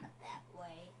 He got it that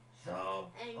way. So,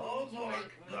 And Old you Borg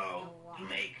might go know to why.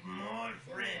 make more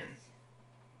friends.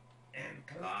 And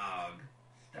Clogg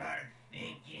start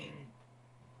thinking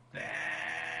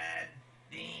bad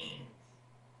things.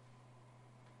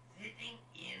 Sitting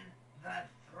in the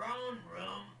throne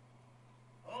room,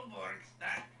 Old Borg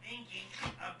starts thinking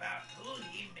about who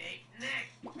he makes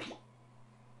next.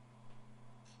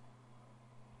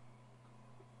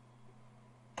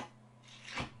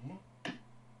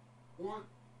 What?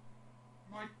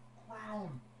 My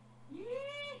crown!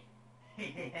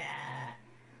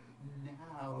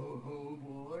 Now,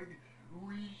 Hoborg,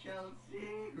 we shall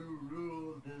see who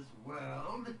rules this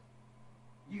world.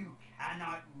 You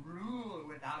cannot rule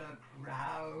without a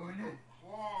crown.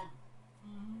 Clog!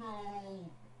 No!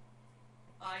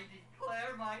 I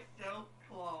declare myself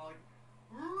Clogg,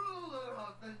 ruler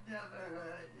of the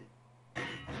Neverhood.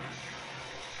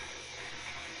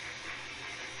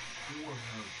 What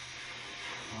have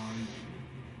I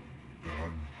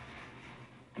done?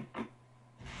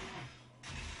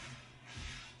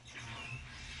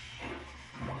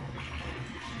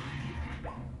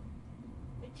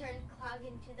 We turned Clogg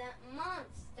into that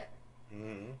monster.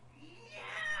 Mm-hmm.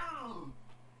 Yow!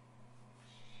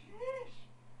 Sheesh!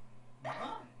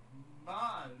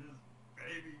 My, this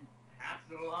baby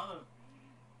hats a lot of...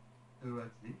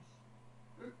 What's this?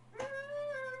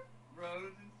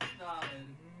 Rose inside.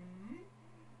 It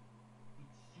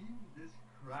seems this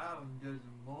crown does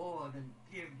more than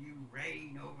give you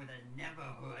reign over the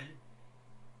Neverhood.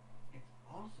 It's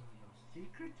also your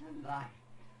secret to life.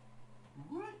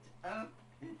 What a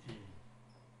pity.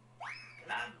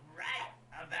 Clogg right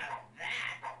about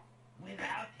that.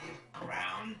 Without his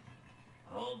crown,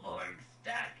 Holborg's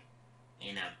stuck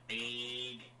in a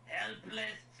big,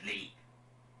 helpless sleep.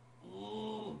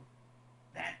 Ooh,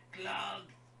 that Clogg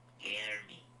scare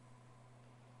me.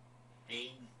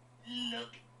 Things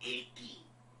look icky,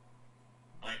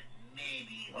 but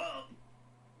maybe hope.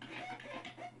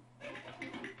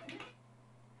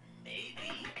 Maybe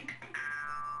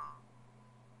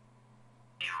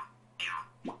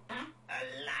a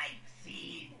life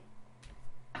seed.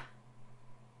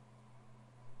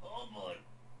 Over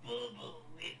bubble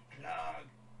with Clogg.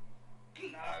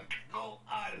 Clogg go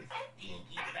all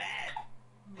stinky bad,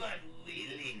 but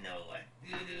Willy know what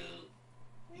to do.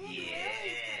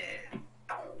 Yes.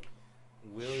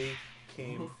 Willie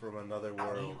came from another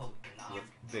world with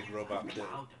Big Robot BiL,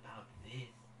 Out about this.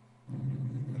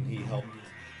 and he helped.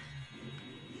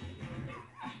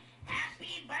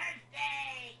 Happy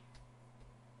birthday!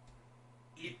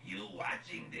 If you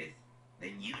watching this,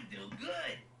 then you do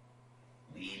good.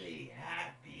 Really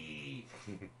happy.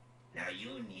 Now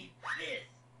you need this.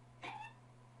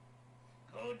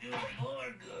 Go do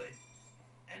more good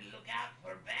and look out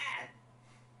for bad.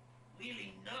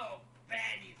 Really know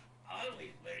bad is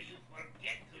always where you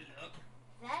forget to look.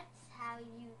 That's how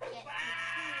you get Bye!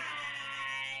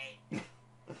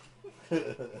 So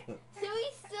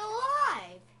he's still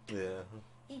alive. Yeah.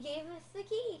 He gave us the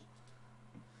key.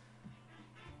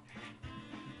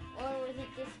 Or was it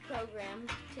just programmed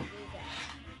to do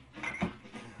that?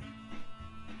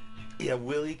 Yeah,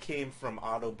 Willie came from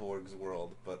Autoborg's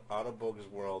world, but Autoborg's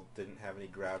world didn't have any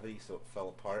gravity, so it fell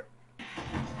apart.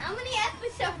 How many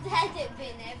episodes has it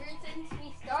been ever since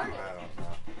we started? I don't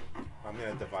know. I'm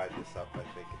gonna divide this up, I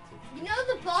think, into... You know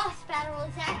the boss battle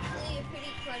is actually a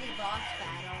pretty cruddy boss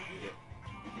battle. Yeah.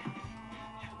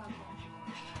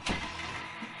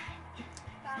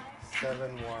 Okay. 7,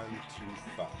 1, 2,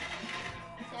 5.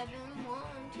 7, 1,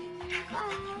 2,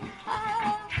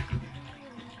 5.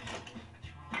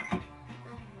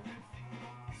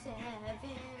 7,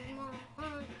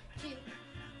 1, 2,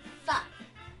 5.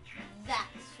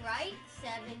 That's right.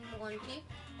 7, 1, 2. No,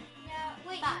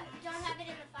 wait, 5. you don't have it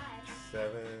in the 5.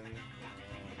 7...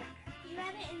 You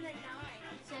have it in the 9.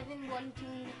 7, 1, 2,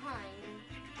 9.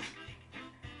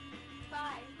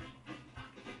 5.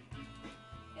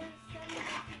 It was 7,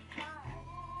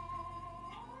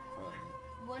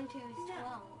 1, 2 is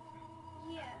 12.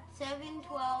 Yeah. 7,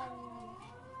 12,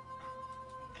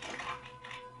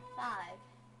 5.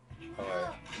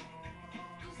 Alright.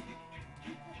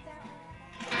 Just put that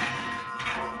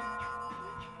one.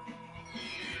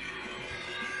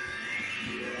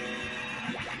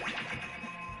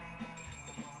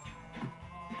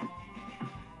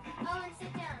 Oh, and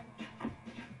sit down.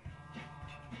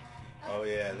 Oh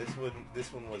yeah,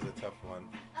 this one was a tough one.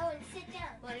 Oh, and sit down.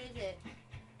 What is it?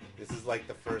 This is like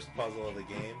the first puzzle of the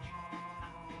game.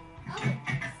 Oh, sit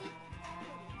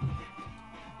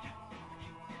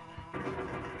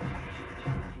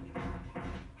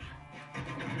down.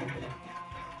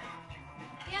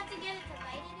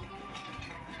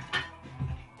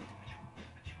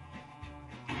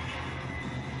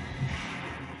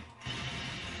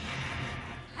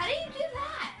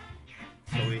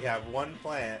 have one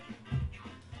plant,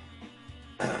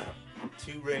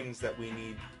 2 rings that we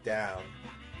need down.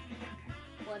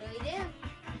 What do we do?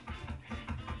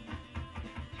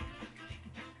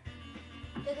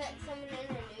 Does that summon in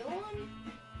a new one?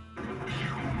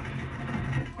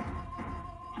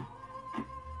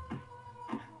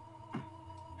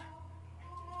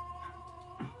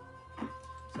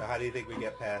 So how do you think we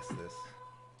get past this?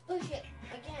 Push it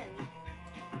again.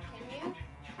 Can you?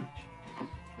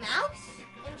 Mouse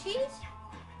and cheese?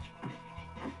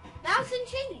 Mouse and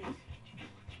cheese.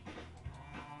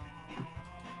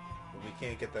 Well, we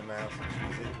can't get the mouse and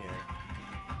cheese in here.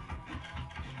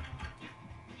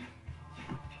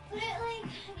 Put it like,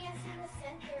 I guess, in the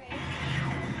center.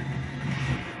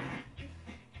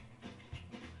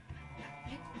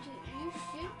 You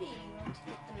should be able to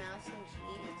get the mouse and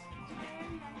cheese.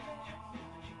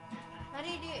 How do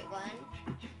you do it, Glenn?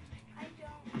 I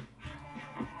don't.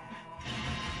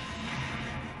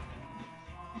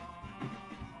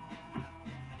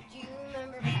 Do you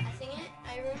remember passing it? I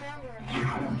remember a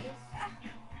voice.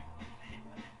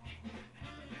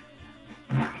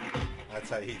 That's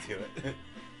how you do it.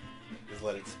 Just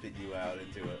let it spit you out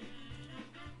into it.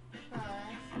 Oh,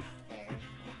 that's there.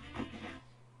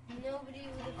 Nobody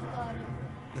would have thought of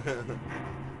it.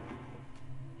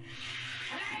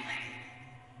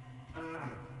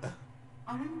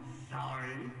 I'm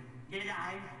sorry. Did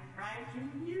I frighten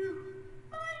you?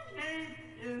 My name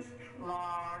is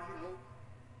Clogg.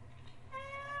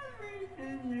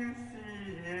 Everything you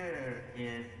see here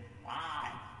is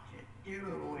mine to do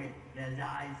with as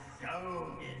I so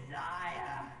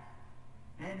desire.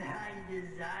 And I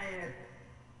desire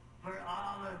for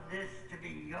all of this to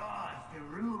be yours to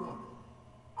rule.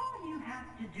 All you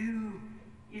have to do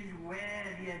is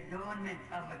wear the adornment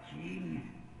of a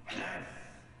king. Yes.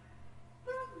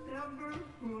 The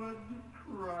Neverhood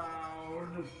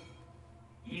crown.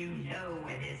 You know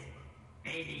where this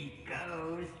baby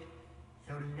goes.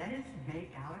 So let us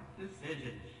make our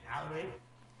decision, shall we?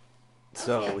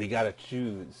 So we gotta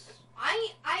choose.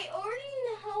 I already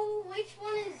know which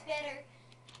one is better.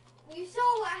 You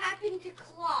saw what happened to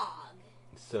Clogg.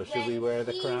 So should we wear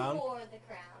the crown? He wore the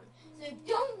crown. So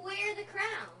don't wear the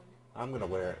crown. I'm gonna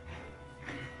wear it.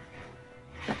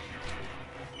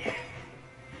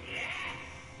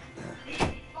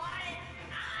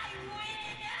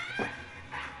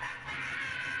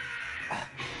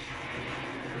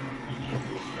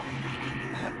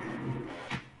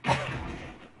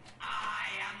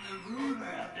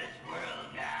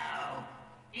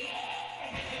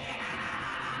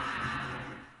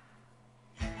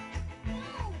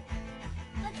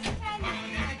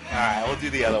 Alright, we'll do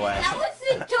the other way. That was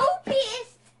the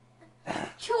dopiest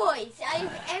choice I've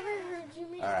ever heard you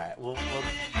make. Alright, we'll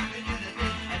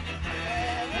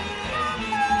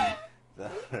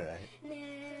Alright.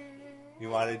 You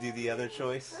want to do the other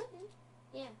choice?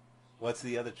 Yeah. What's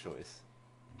the other choice?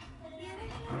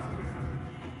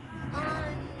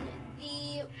 On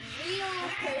the real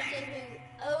person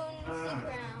who owns the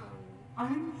crown.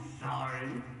 I'm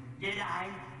sorry. Did I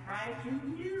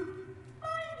frighten you?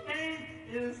 My name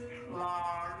is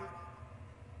Clogg.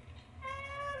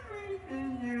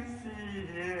 Everything you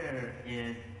see here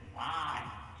is mine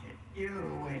to do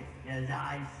with as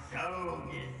I so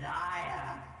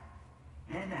desire.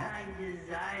 And I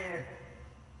desire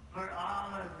for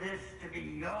all of this to be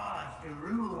yours to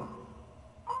rule.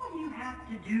 All you have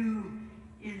to do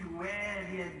is wear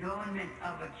the adornment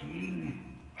of a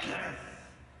king. Yes.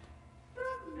 The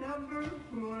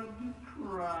Neverhood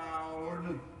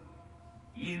crown.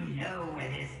 You know where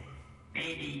this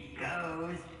baby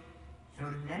goes. So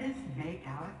let us make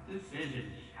our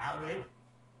decision, shall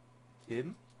we?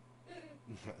 Him?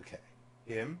 Okay.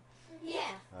 Him?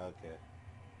 Yeah. Okay.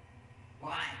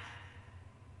 What?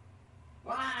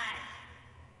 What?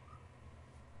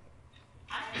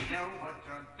 I know what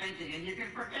you're thinking and you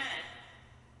can forget.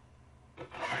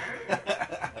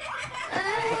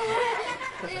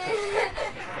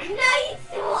 Nice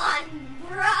one,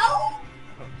 bro!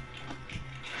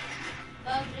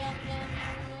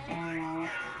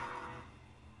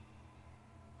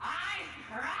 I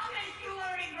promise you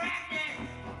will regret this.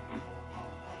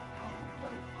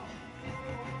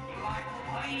 You are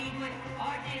toying with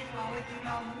forces for which you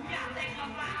know nothing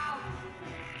about.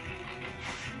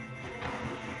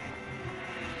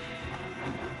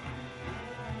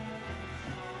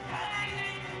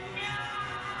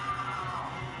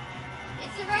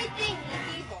 It's the right thing,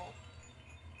 he's evil.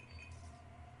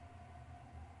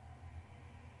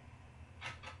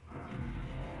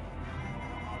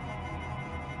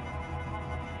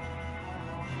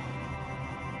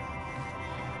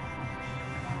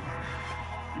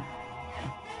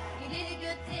 You did a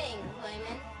good thing.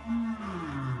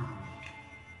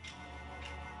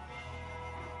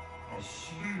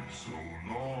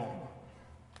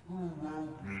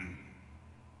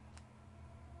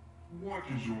 What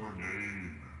is your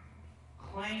name?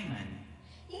 Clayman.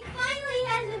 He finally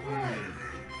has a voice.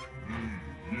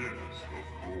 Yes, of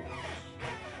course.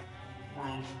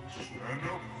 Well, stand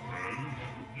up, friend.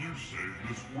 You saved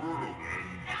this world, and...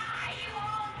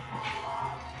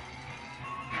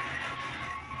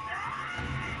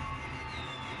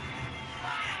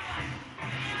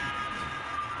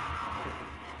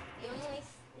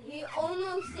 He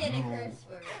almost said a curse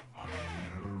word. I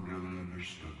never really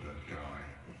understood that guy.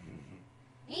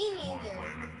 Me Come on, neither.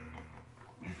 Clayman.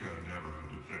 You've got a Neverhood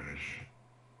to finish.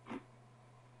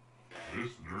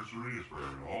 This nursery is where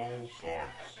it all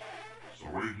starts. So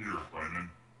wait here, Clayman,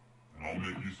 and I'll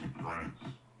make you some friends.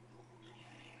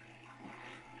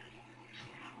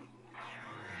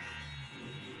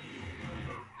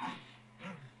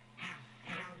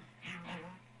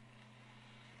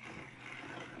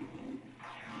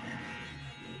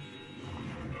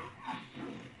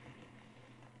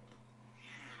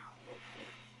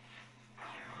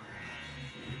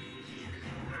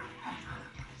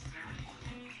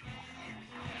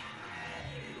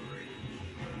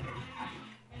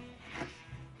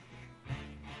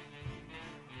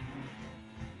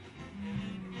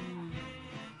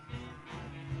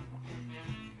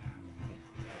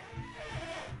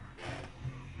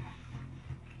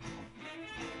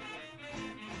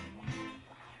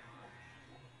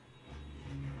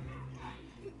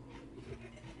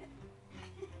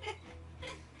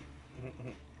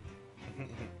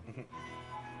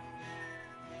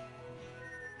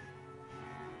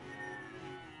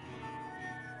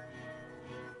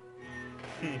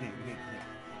 And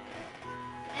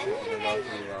then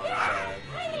eventually,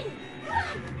 Clayman!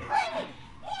 Clayman!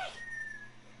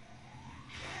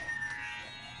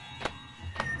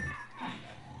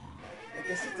 I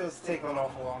guess it does take an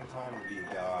awful long time to be a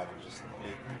god and just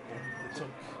make people. It took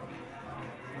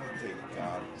a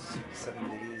god 7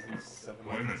 days and 7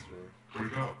 months or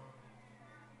Wake up.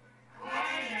 God.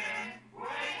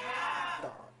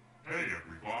 Hey,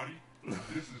 everybody.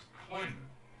 This is Clayman.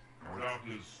 And without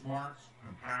his smarts,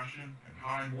 compassion, and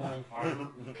high moral fiber,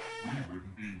 we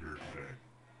wouldn't be here today.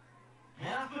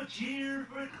 Half a cheer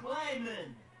for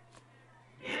Clayman.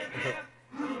 Hip, hip.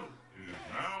 It is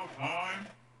now time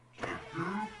to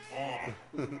goof off.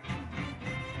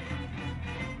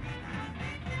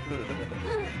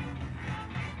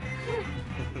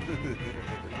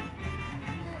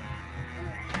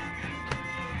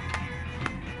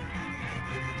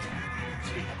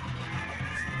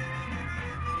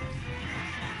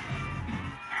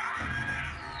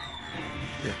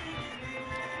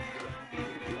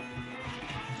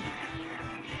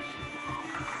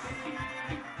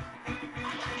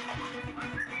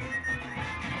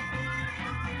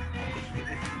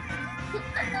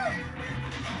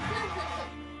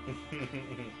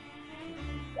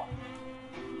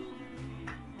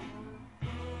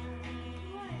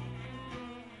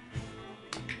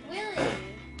 Willie.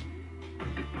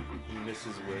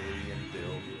 Mrs. Willie and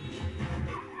Bill.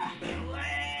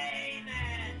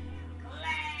 Clayman!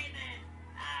 Clayman!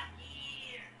 I'm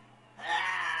here!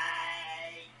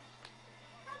 Hi!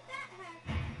 How'd that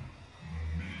happen?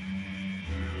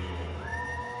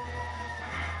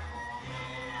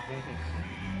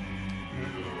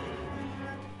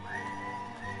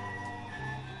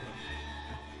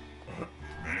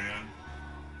 Man,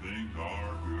 things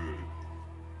are good.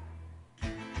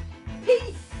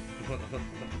 Peace!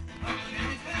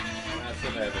 That's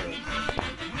whatever.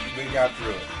 We got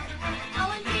through it.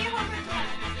 Owen, do your homework well.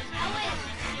 Owen!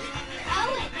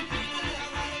 Owen!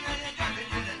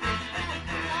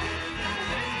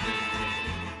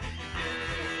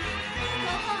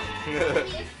 Go home.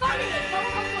 It's funny. Go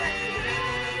homework.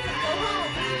 Go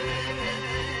home.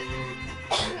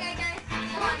 Okay, guys.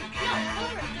 Come on. No,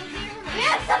 homework. Go do your homework. We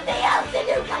have something else to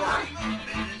do, come on!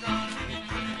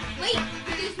 Wait,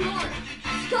 there's more.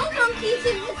 Skull Monkeys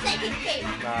is the second cave.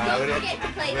 Nah, Don't forget to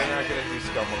play we're that. not gonna do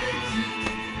Skull Monkeys.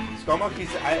 Skull Monkeys,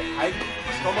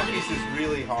 Skull Monkeys is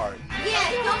really hard.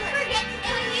 Yeah, don't forget to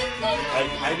play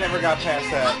music. I never got past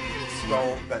that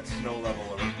snow level.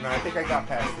 No, I think I got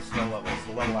past the snow level. It's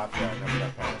the level after that I never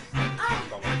got past.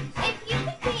 Skull Monkeys. If you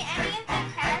could be any of the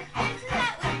characters in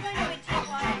that, which one would you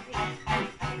want to be?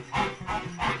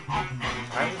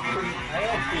 I actually,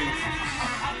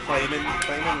 Clayman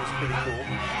was pretty cool.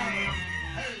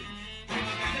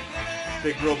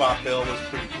 Big Robot BiL was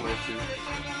pretty cool too.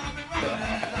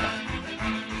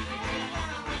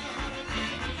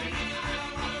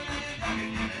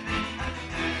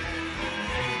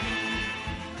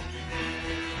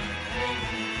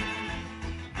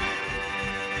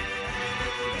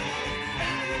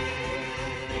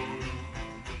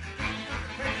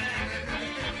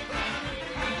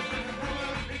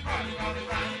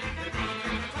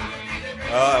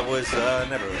 It was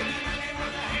Neverhood.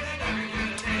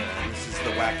 This is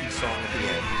the wacky song at the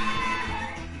end.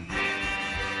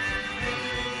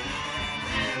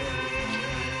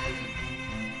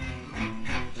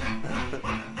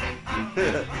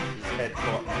 His head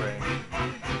caught in the rain.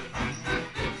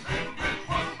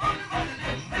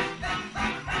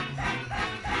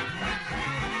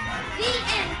 The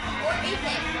end, or is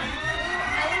it?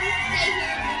 I want to stay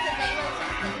here because I know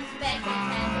something special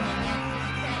is happening after the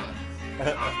credits.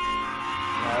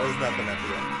 No, there's nothing at the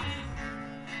end.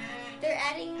 They're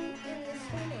adding in the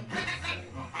skull monkey scene.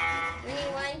 When he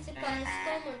winds up on the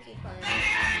skull monkey pun.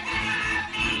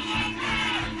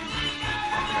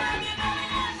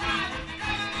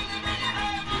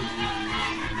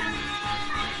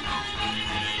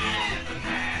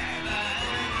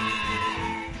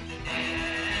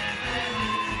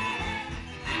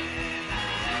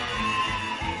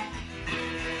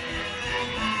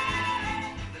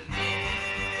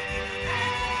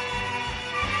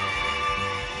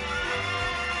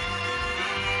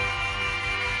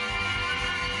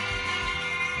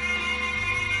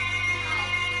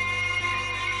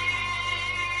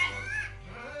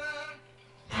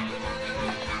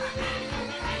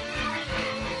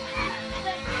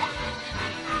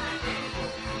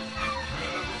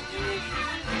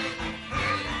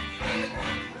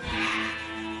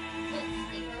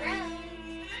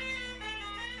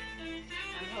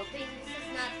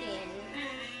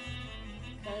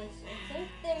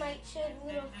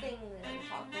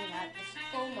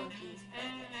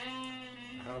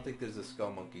 I don't think there's a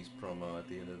Skull Monkeys promo at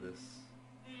the end of this.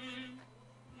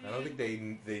 I don't think they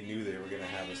knew they were going to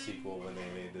have a sequel when they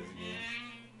made this game.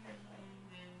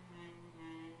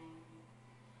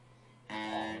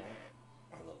 I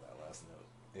love that last note.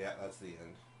 Yeah, that's the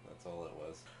end. That's all it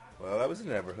was. Well, that was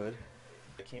Neverhood.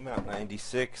 It came out in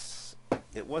 '96.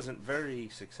 It wasn't very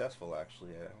successful,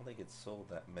 actually. I don't think it sold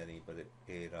that many, but it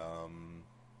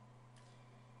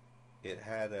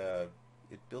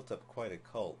built up quite a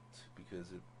cult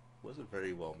because it was a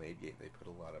very well-made game. They put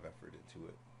a lot of effort into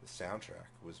it. The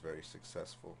soundtrack was very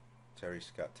successful. Terry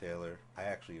Scott Taylor. I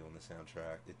actually own the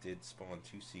soundtrack. It did spawn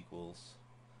 2 sequels,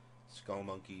 Skull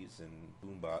Monkeys and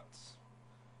Boombots.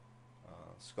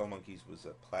 Skull Monkeys was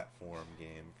a platform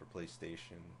game for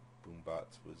PlayStation.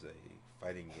 Boombots was a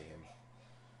fighting game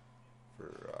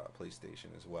for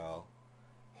PlayStation as well.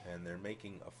 And they're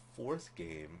making a 4th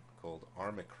game called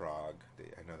Clogg.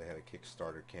 I know they had a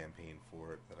Kickstarter campaign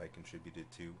for it that I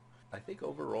contributed to. I think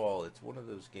overall it's one of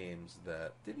those games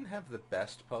that didn't have the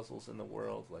best puzzles in the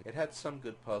world. Like, it had some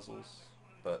good puzzles,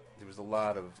 but there was a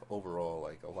lot of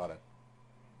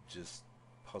just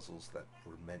puzzles that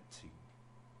were meant to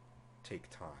take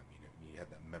time. You know, you had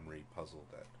that memory puzzle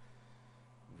that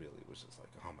really was just like,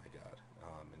 oh my god.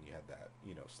 And you had that,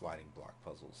 sliding block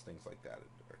puzzles, things like that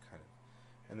are kind of.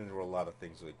 And then there were a lot of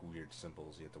things like weird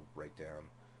symbols you had to write down,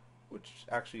 which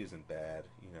actually isn't bad,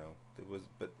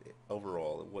 but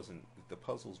overall it wasn't. The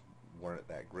puzzles weren't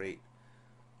that great,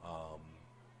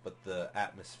 but the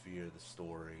atmosphere, the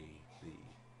story,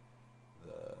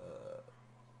 the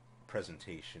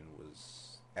presentation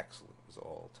was excellent. It was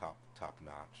all top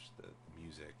notch. The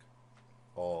music,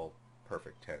 all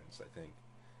perfect 10s, I think,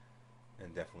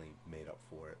 and definitely made up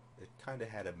for it. It kind of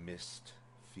had a Myst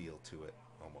feel to it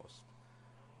almost.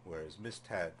 Whereas Myst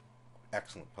had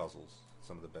excellent puzzles,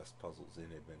 some of the best puzzles in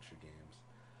adventure games.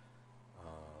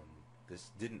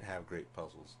 This didn't have great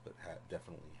puzzles, but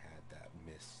definitely had that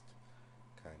Myst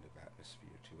kind of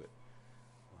atmosphere to it.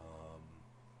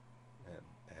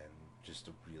 And just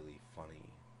a really funny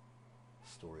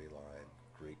storyline,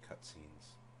 great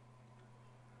cutscenes.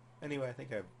 Anyway, I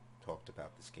think I've talked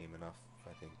about this game enough.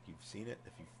 I think you've seen it.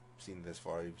 If you've seen it this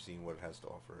far, you've seen what it has to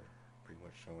offer. Pretty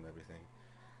much shown everything.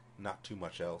 Not too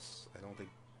much else. I don't think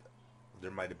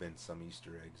there might have been some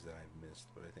Easter eggs that I've missed,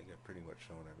 but I think I've pretty much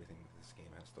shown everything that this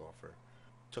game has to offer.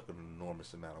 Took an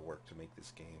enormous amount of work to make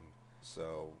this game,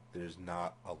 so there's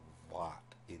not a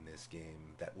lot in this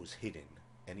game that was hidden.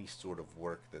 Any sort of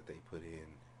work that they put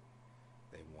in,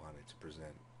 they wanted to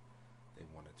present. They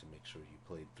wanted to make sure you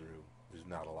played through. There's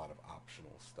not a lot of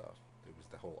optional stuff. There was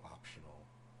the whole optional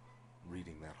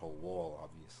reading that whole wall,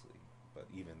 obviously, but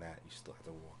even that you still have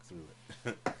to walk through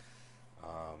it.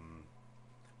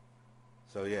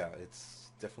 So yeah,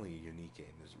 it's definitely a unique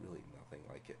game. There's really nothing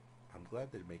like it. I'm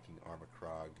glad they're making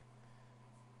Clogg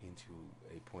into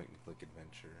a point-and-click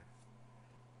adventure.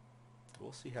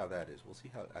 We'll see how that is. We'll see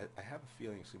how. I have a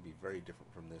feeling it's going to be very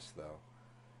different from this, though,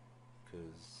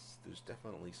 because there's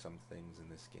definitely some things in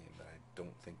this game that I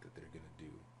don't think that they're going to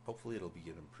do. Hopefully it'll be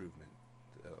an improvement,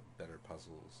 better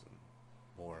puzzles and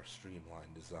more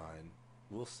streamlined design.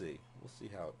 We'll see. We'll see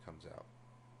how it comes out.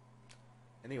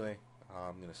 Anyway,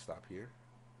 I'm going to stop here.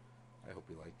 I hope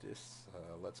you liked this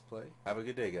Let's Play. Have a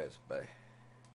good day, guys. Bye.